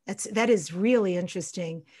set. That is really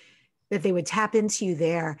interesting that they would tap into you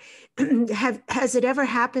there. Has it ever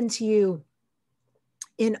happened to you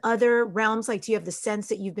in other realms? Like, do you have the sense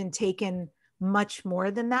that you've been taken much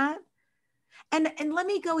more than that? And let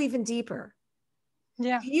me go even deeper.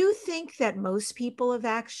 Yeah. Do you think that most people have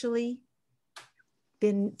actually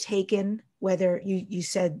been taken, whether you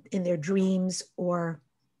said in their dreams or,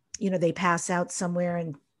 you know, they pass out somewhere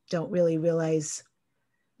and don't really realize?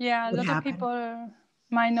 Yeah, a lot of people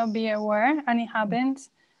might not be aware, and it happens.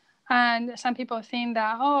 And some people think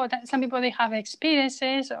that, some people, they have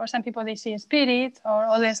experiences, or some people, they see a spirit, or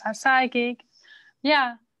others are psychic.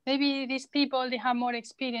 Yeah, maybe these people, they have more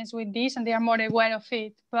experience with this and they are more aware of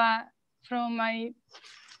it. But from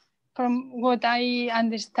what I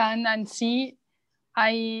understand and see,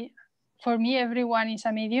 for me, everyone is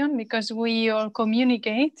a medium because we all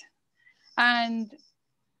communicate, and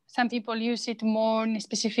some people use it more in a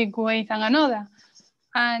specific way than another.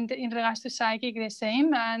 And in regards to psychic, the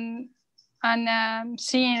same. And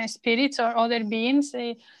seeing spirits or other beings,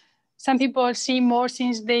 some people see more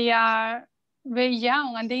since they are very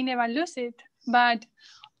young and they never lose it. But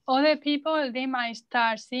other people, they might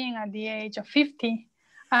start seeing at the age of 50.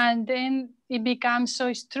 And then it becomes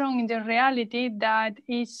so strong in the reality that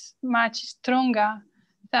it's much stronger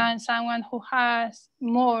than someone who has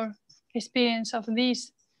more experience of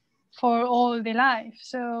this for all the life.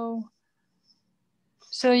 So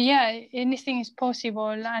So yeah, anything is possible,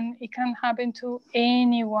 and it can happen to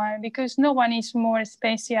anyone because no one is more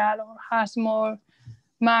special or has more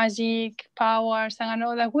magic powers and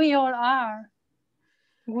another. We all are.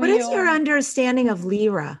 What We is your all. understanding of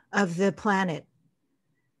Lyra, of the planet?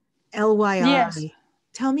 Yes. Lyra.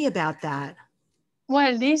 Tell me about that.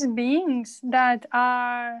 Well, these beings that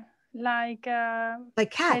are like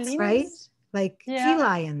Cats, right? felinos. Like sea Yeah.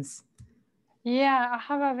 lions. Yeah, I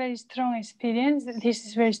have a very strong experience. This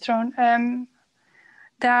is very strong.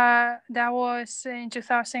 That was in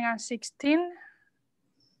 2016.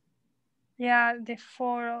 Yeah, the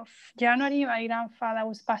 4th of January, my grandfather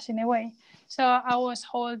was passing away. So I was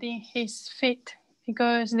holding his feet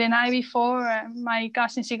because the night before, my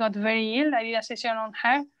cousin, she got very ill. I did a session on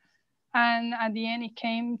her. And at the end, it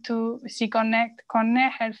came to, she connect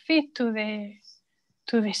her feet to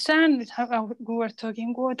the sun. We were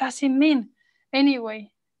talking, what does it mean? Anyway,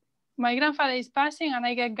 my grandfather is passing and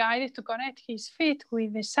I get guided to connect his feet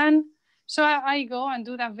with the sun. So I go and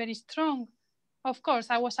do that very strong. Of course,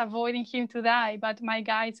 I was avoiding him to die, but my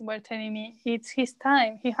guides were telling me it's his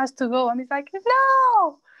time. He has to go. And it's like,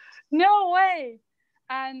 no way.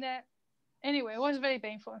 And anyway, it was very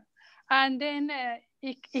painful. And then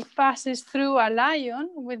it passes through a lion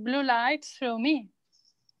with blue light through me.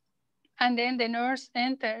 And then the nurse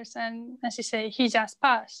enters and she says, he just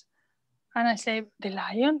passed. And I say, the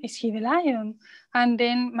lion? Is he the lion? And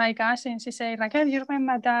then my cousin, she said, Raquel, you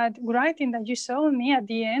remember that writing that you showed me at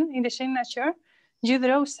the end in the signature? You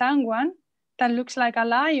draw someone that looks like a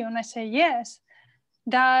lion. I say, yes.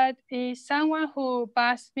 That is someone who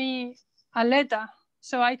passed me a letter.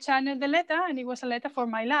 So I channeled the letter and it was a letter for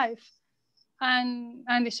my life. And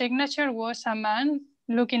the signature was a man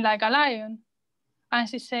looking like a lion. And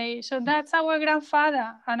she said, so that's our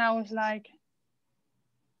grandfather. And I was like,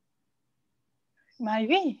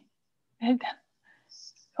 maybe.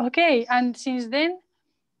 Okay, and since then,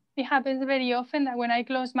 it happens very often that when I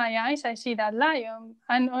close my eyes, I see that lion.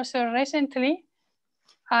 And also recently,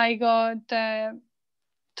 I got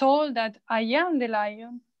told that I am the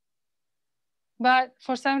lion. But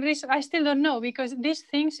for some reason, I still don't know, because these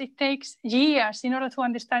things, it takes years in order to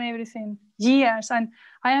understand everything. Years. And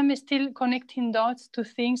I am still connecting dots to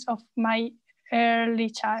things of my early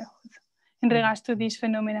childhood in regards to this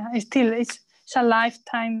phenomena. It's a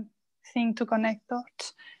lifetime thing to connect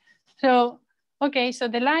dots. So, okay, so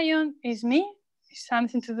the lion is me. It's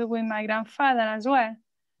something to do with my grandfather as well.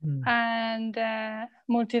 And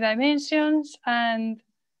multi-dimensions and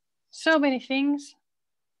so many things.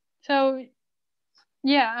 So,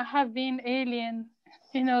 yeah, I have been alien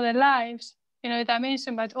in other lives, in other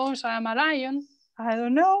dimension, but also I'm a lion. I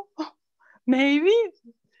don't know. Maybe.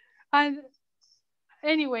 And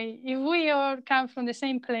anyway, if we all come from the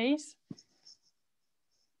same place,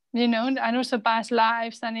 and also past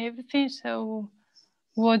lives and everything, so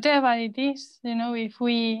whatever it is, if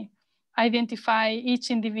we identify each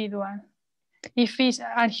individual, if it's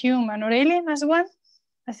a human or alien as one,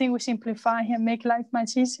 I think we simplify and make life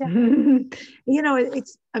much easier.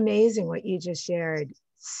 It's amazing what you just shared.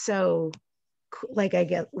 So, like, I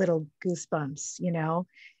get little goosebumps,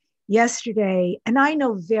 Yesterday, and I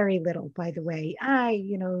know very little, by the way.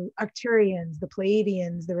 Arcturians, the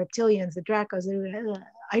Pleiadians, the Reptilians, the Dracos,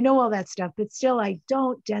 I know all that stuff, but still I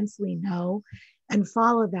don't densely know and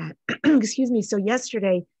follow that. Excuse me. So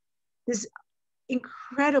yesterday, this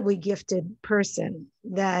incredibly gifted person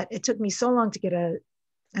that it took me so long to get an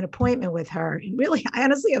appointment with her. And really,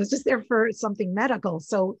 honestly, I was just there for something medical.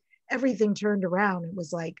 So everything turned around. It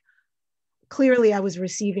was like, clearly I was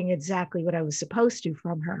receiving exactly what I was supposed to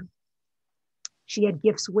from her. She had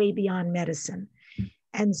gifts way beyond medicine.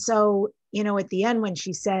 And so, at the end, when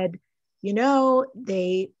she said,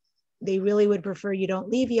 they really would prefer you don't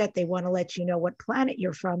leave yet. They want to let you know what planet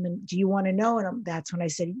you're from. And do you want to know? And that's when I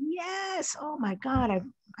said, yes. Oh my God.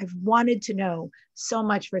 I've wanted to know so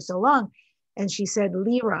much for so long. And she said,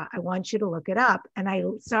 Lyra, I want you to look it up. And I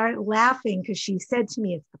started laughing because she said to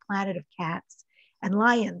me, it's the planet of cats and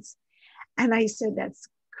lions. And I said, that's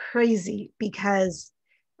crazy, because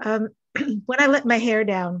when I let my hair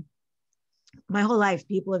down, my whole life,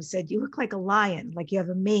 people have said, you look like a lion, like you have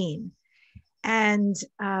a mane. And,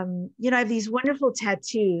 I have these wonderful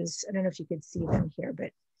tattoos. I don't know if you could see them here,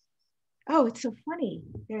 but, oh, it's so funny.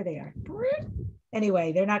 There they are.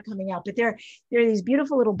 Anyway, they're not coming out, but they're these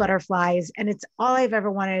beautiful little butterflies. And it's all I've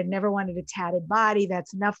ever wanted. I've never wanted a tatted body.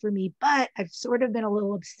 That's enough for me. But I've sort of been a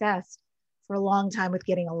little obsessed for a long time with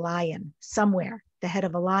getting a lion somewhere, the head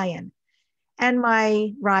of a lion. And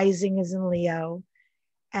my rising is in Leo.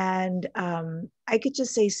 And I could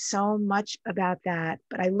just say so much about that.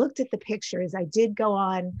 But I looked at the pictures. I did go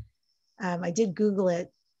on I did Google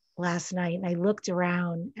it last night, and I looked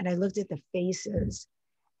around and I looked at the faces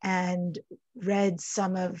and read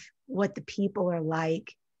some of what the people are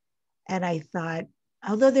like. And I thought,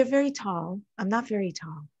 although they're very tall, I'm not very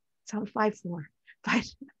tall. So I'm 5'4", but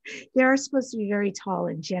they are supposed to be very tall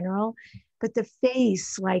in general. But the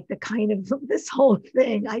face, like the kind of this whole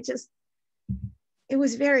thing, it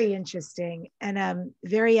was very interesting and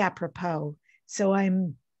very apropos. So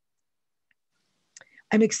I'm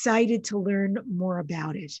excited to learn more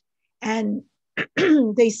about it. And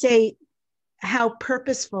they say how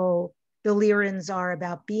purposeful the Lyrans are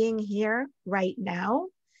about being here right now,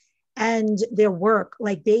 and their work,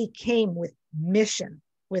 like they came with mission,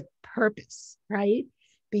 with purpose, right?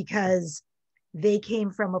 Because they came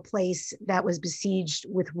from a place that was besieged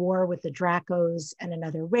with war with the Dracos and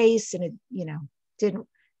another race, and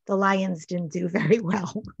the lions didn't do very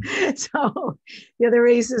well. So the other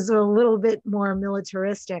races are a little bit more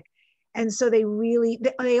militaristic. And so they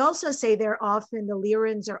also say the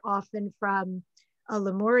Lyrans are often from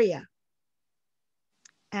Lemuria.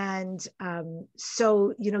 And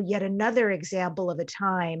so, yet another example of a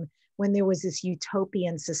time when there was this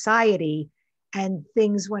utopian society and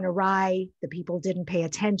things went awry, the people didn't pay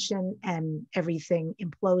attention and everything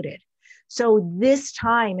imploded. So this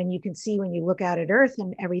time, and you can see when you look out at Earth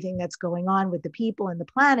and everything that's going on with the people and the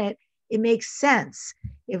planet, it makes sense.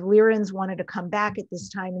 If Lyrans wanted to come back at this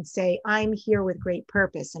time and say, I'm here with great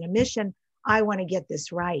purpose and a mission, I want to get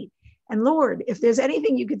this right. And Lord, if there's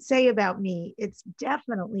anything you could say about me, it's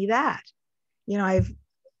definitely that. I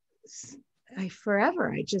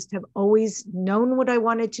just have always known what I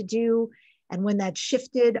wanted to do. And when that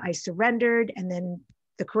shifted, I surrendered, and then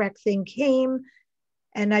the correct thing came.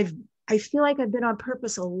 And I feel like I've been on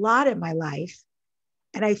purpose a lot in my life.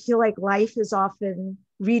 And I feel like life has often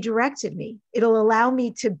redirected me. It'll allow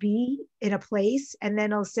me to be in a place, and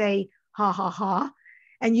then it'll say, ha, ha, ha.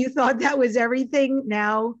 And you thought that was everything.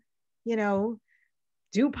 Now, do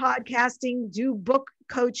podcasting, do book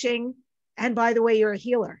coaching. And by the way, you're a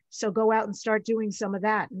healer. So go out and start doing some of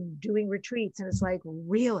that and doing retreats. And it's like,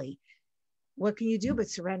 really, what can you do but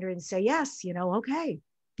surrender and say, yes, okay,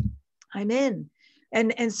 I'm in.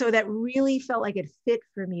 And so that really felt like it fit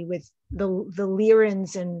for me with the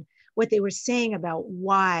Lyrans and what they were saying about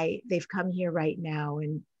why they've come here right now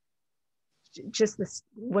and just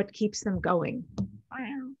what keeps them going.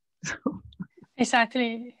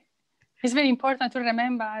 Exactly. It's very important to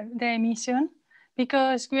remember the mission,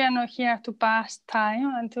 because we are not here to pass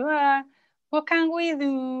time and to, what can we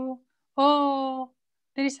do? Oh,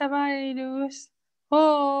 there is a virus.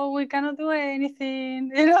 Oh, we cannot do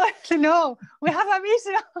anything. No, we have a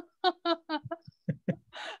mission.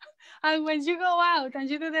 And when you go out and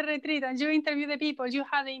you do the retreat and you interview the people, you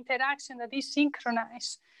have the interaction that is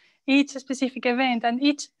synchronized, each specific event, and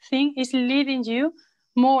each thing is leading you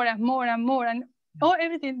more and more and more. And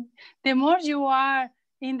everything, the more you are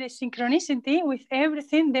in the synchronicity with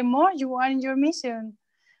everything, the more you are in your mission.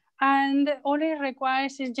 And all it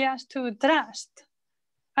requires is just to trust.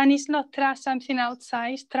 And it's not trust something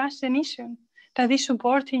outside, it's trust the mission that is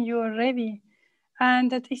supporting you already, and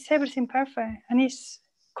that is everything perfect and is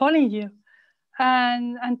calling you,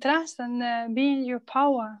 and trust and be in your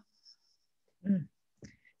power.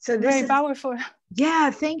 So this very powerful. Yeah,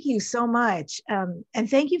 thank you so much. And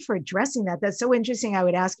thank you for addressing that. That's so interesting. I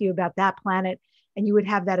would ask you about that planet, and you would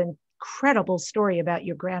have that incredible story about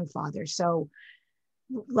your grandfather. So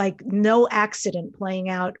like no accident playing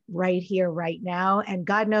out right here, right now. And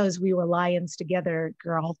God knows we were lions together,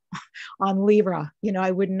 girl, on Lyra.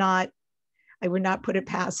 I would not put it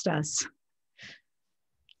past us.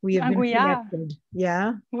 We have been connected.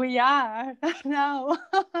 Yeah. We are now.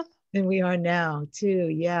 And we are now too.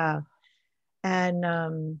 Yeah. And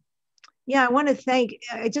I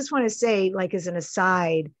just want to say, like, as an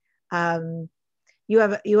aside, you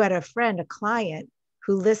had a friend, a client,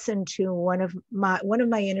 who listened to one of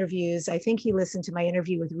my interviews. I think he listened to my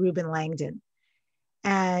interview with Ruben Langdon.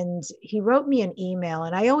 And he wrote me an email.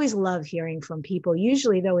 And I always love hearing from people.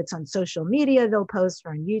 Usually, though, it's on social media, they'll post,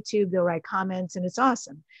 or on YouTube, they'll write comments, and it's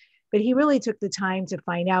awesome. But he really took the time to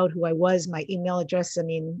find out who I was, my email address. I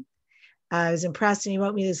mean, I was impressed. And he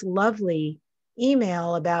wrote me this lovely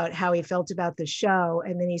email about how he felt about the show.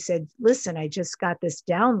 And then he said, listen, I just got this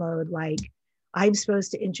download, like, I'm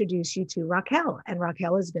supposed to introduce you to Raquel, and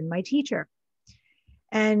Raquel has been my teacher.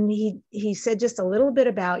 And he said just a little bit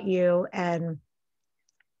about you, and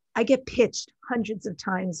I get pitched hundreds of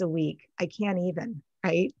times a week. I can't even,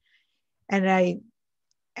 right? And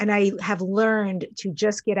I have learned to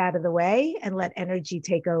just get out of the way and let energy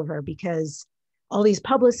take over, because all these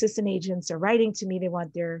publicists and agents are writing to me. They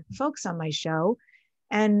want their folks on my show.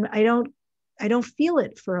 And I don't feel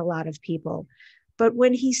it for a lot of people. But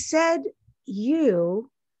when he said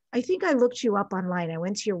you, I think I looked you up online. I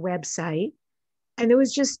went to your website, and there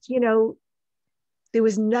was just, there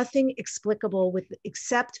was nothing explicable with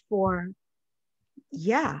except for,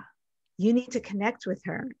 yeah, you need to connect with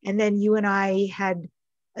her. And then you and I had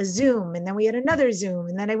a Zoom, and then we had another Zoom,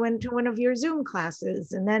 and then I went to one of your Zoom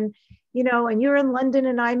classes, and then, and you're in London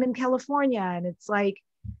and I'm in California. And it's like,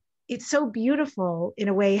 it's so beautiful in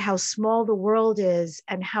a way how small the world is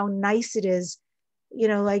and how nice it is,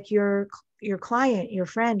 like your client, your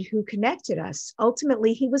friend who connected us.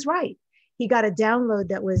 Ultimately, he was right. He got a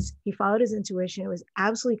download he followed his intuition. It was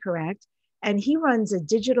absolutely correct. And he runs a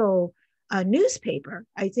digital newspaper.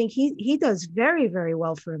 I think he does very, very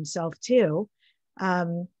well for himself too.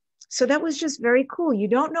 So that was just very cool. You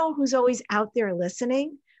don't know who's always out there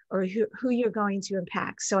listening or who you're going to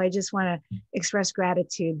impact. So I just want to express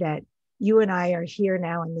gratitude that you and I are here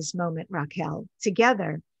now in this moment, Raquel,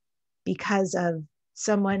 together because of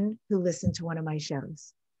someone who listened to one of my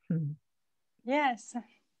shows. Yes.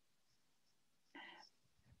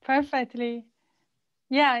 Perfectly.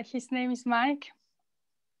 Yeah, his name is Mike.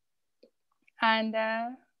 And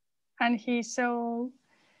he's so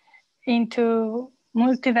into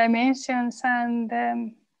multi-dimensions and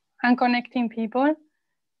connecting people.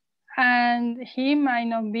 And he might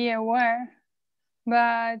not be aware,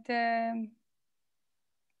 but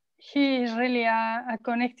he is really a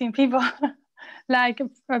connecting people, like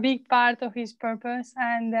a big part of his purpose.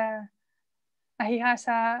 And he has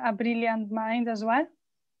a brilliant mind as well.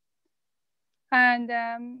 And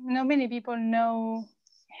not many people know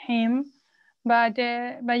him, but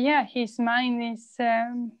yeah, his mind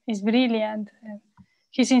is brilliant.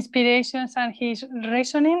 His inspirations and his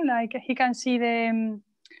reasoning, like he can see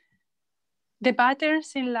the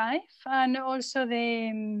patterns in life and also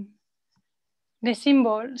the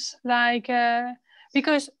symbols, like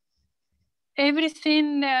because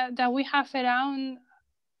everything that we have around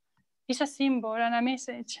is a symbol and a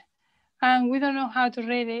message, and we don't know how to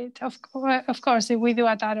read it. Of course, if we do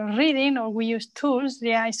a tarot reading or we use tools,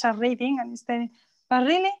 yeah, it's a reading, and but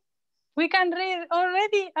really, we can read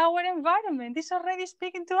already our environment. It's already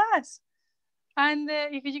speaking to us. And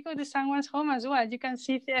if you go to someone's home as well, you can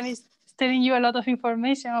see it, and it's telling you a lot of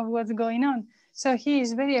information of what's going on. So he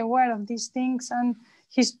is very aware of these things and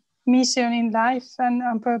his mission in life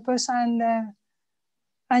and purpose. And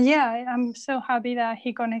yeah, I'm so happy that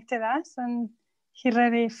he connected us and he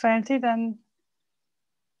really felt it and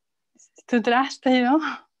to trust, And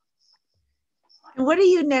what are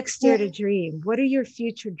you next year to dream? What are your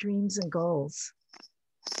future dreams and goals?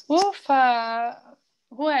 Oof, I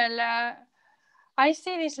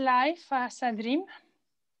see this life as a dream.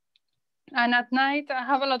 And at night, I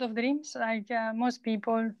have a lot of dreams, like most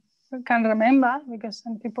people can remember, because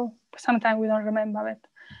sometimes we don't remember it.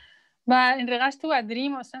 But in regards to a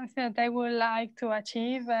dream or something that I would like to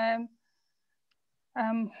achieve, I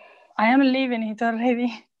am living it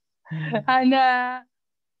already. And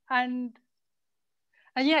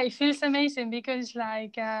yeah, it feels amazing because it's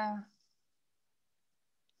like,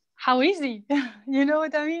 how easy, you know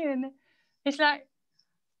what I mean? It's like,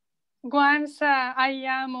 once I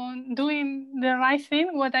am on doing the right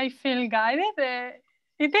thing, what I feel guided,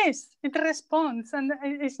 it responds. And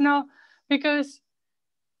it's not, because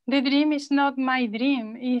the dream is not my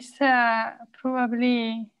dream. It's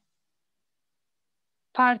probably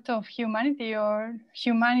part of humanity or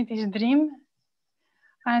humanity's dream.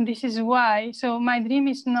 And this is why. So my dream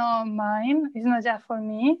is not mine. It's not just for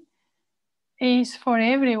me. It's for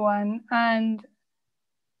everyone. And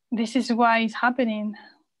this is why it's happening.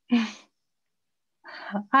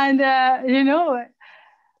 And,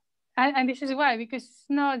 and this is why, because it's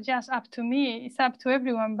not just up to me, it's up to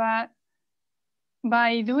everyone. But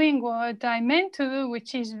by doing what I meant to do,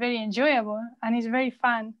 which is very enjoyable and it's very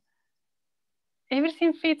fun,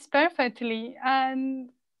 everything fits perfectly,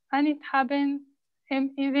 and it happens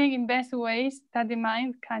even in best ways that the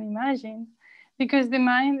mind can imagine. Because the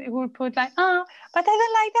mind will put like, oh, but I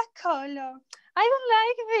don't like that color. I don't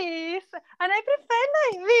like this, and I prefer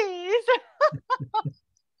like this.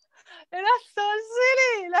 And that's so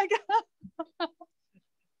silly. Like,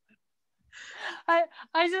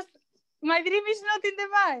 I just, my dream is not in the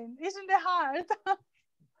mind, it's in the heart.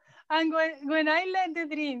 And when I let the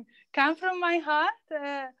dream come from my heart,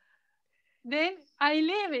 then I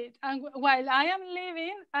live it. And while I am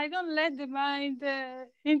living, I don't let the mind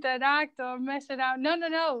interact or mess around.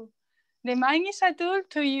 No. The mind is a tool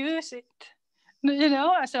to use it.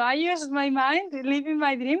 So I use my mind, living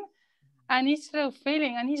my dream, and it's through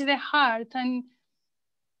feeling, and it's the heart. And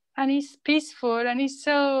and it's peaceful, and it's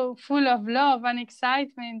so full of love and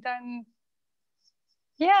excitement. And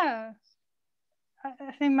yeah,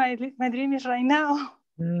 I think my dream is right now.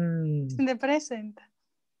 It's in the present.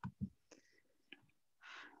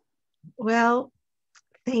 Well,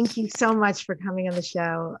 thank you so much for coming on the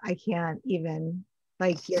show. I can't even,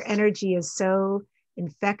 like, your energy is so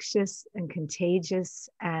infectious and contagious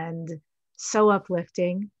and so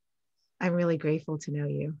uplifting. I'm really grateful to know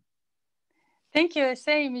you. Thank you. The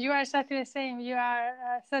same. You are exactly the same. You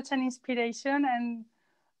are such an inspiration,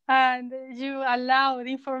 and you allow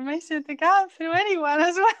the information to come through anyone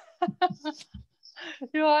as well.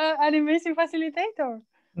 You are an amazing facilitator.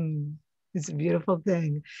 It's a beautiful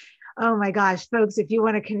thing. Oh my gosh, folks, if you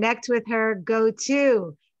want to connect with her, go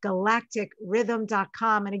to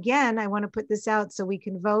galacticrhythm.com. And again, I want to put this out so we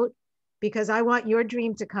can vote, because I want your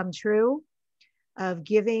dream to come true of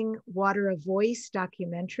Giving Water a Voice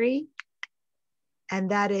documentary. And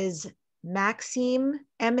that is Maxim,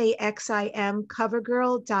 MAXIM,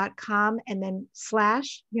 covergirl.com, and then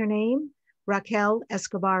 / your name, Raquel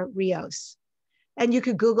Escobar Rios. And you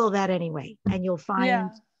could Google that anyway, and you'll find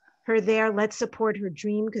her there. Let's support her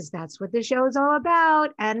dream, because that's what the show is all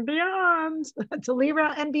about, and beyond, to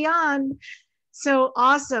Lyra and beyond. So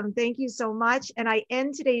awesome. Thank you so much. And I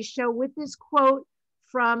end today's show with this quote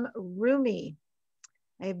from Rumi.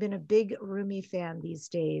 I've been a big Rumi fan these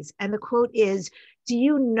days. And the quote is, "Do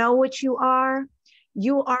you know what you are?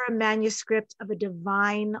 You are a manuscript of a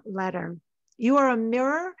divine letter. You are a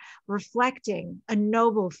mirror reflecting a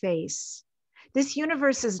noble face. This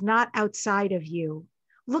universe is not outside of you.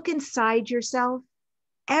 Look inside yourself.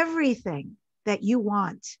 Everything that you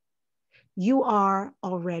want, you are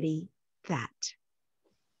already that."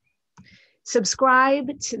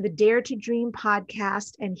 Subscribe to the Dare to Dream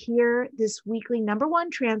podcast and hear this weekly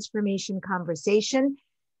 #1 transformation conversation.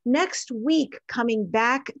 Next week, coming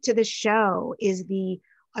back to the show, is the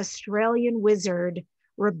Australian wizard,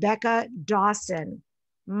 Rebecca Dawson.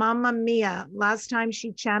 Mamma mia, last time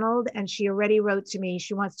she channeled, and she already wrote to me,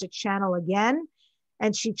 she wants to channel again.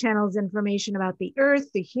 And she channels information about the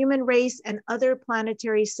Earth, the human race, and other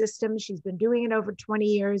planetary systems. She's been doing it over 20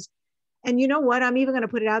 years. And you know what? I'm even going to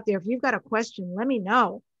put it out there. If you've got a question, let me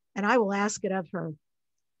know, and I will ask it of her.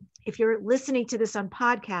 If you're listening to this on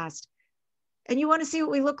podcast and you want to see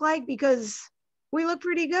what we look like, because we look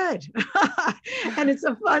pretty good and it's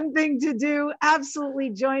a fun thing to do,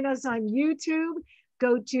 absolutely join us on YouTube.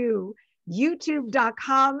 Go to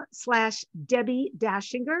youtube.com/Debbi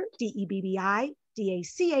Dachinger, DEBBI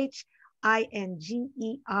DACHINGER.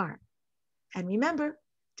 And remember,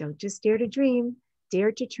 don't just dare to dream,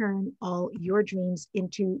 dare to turn all your dreams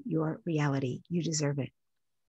into your reality. You deserve it.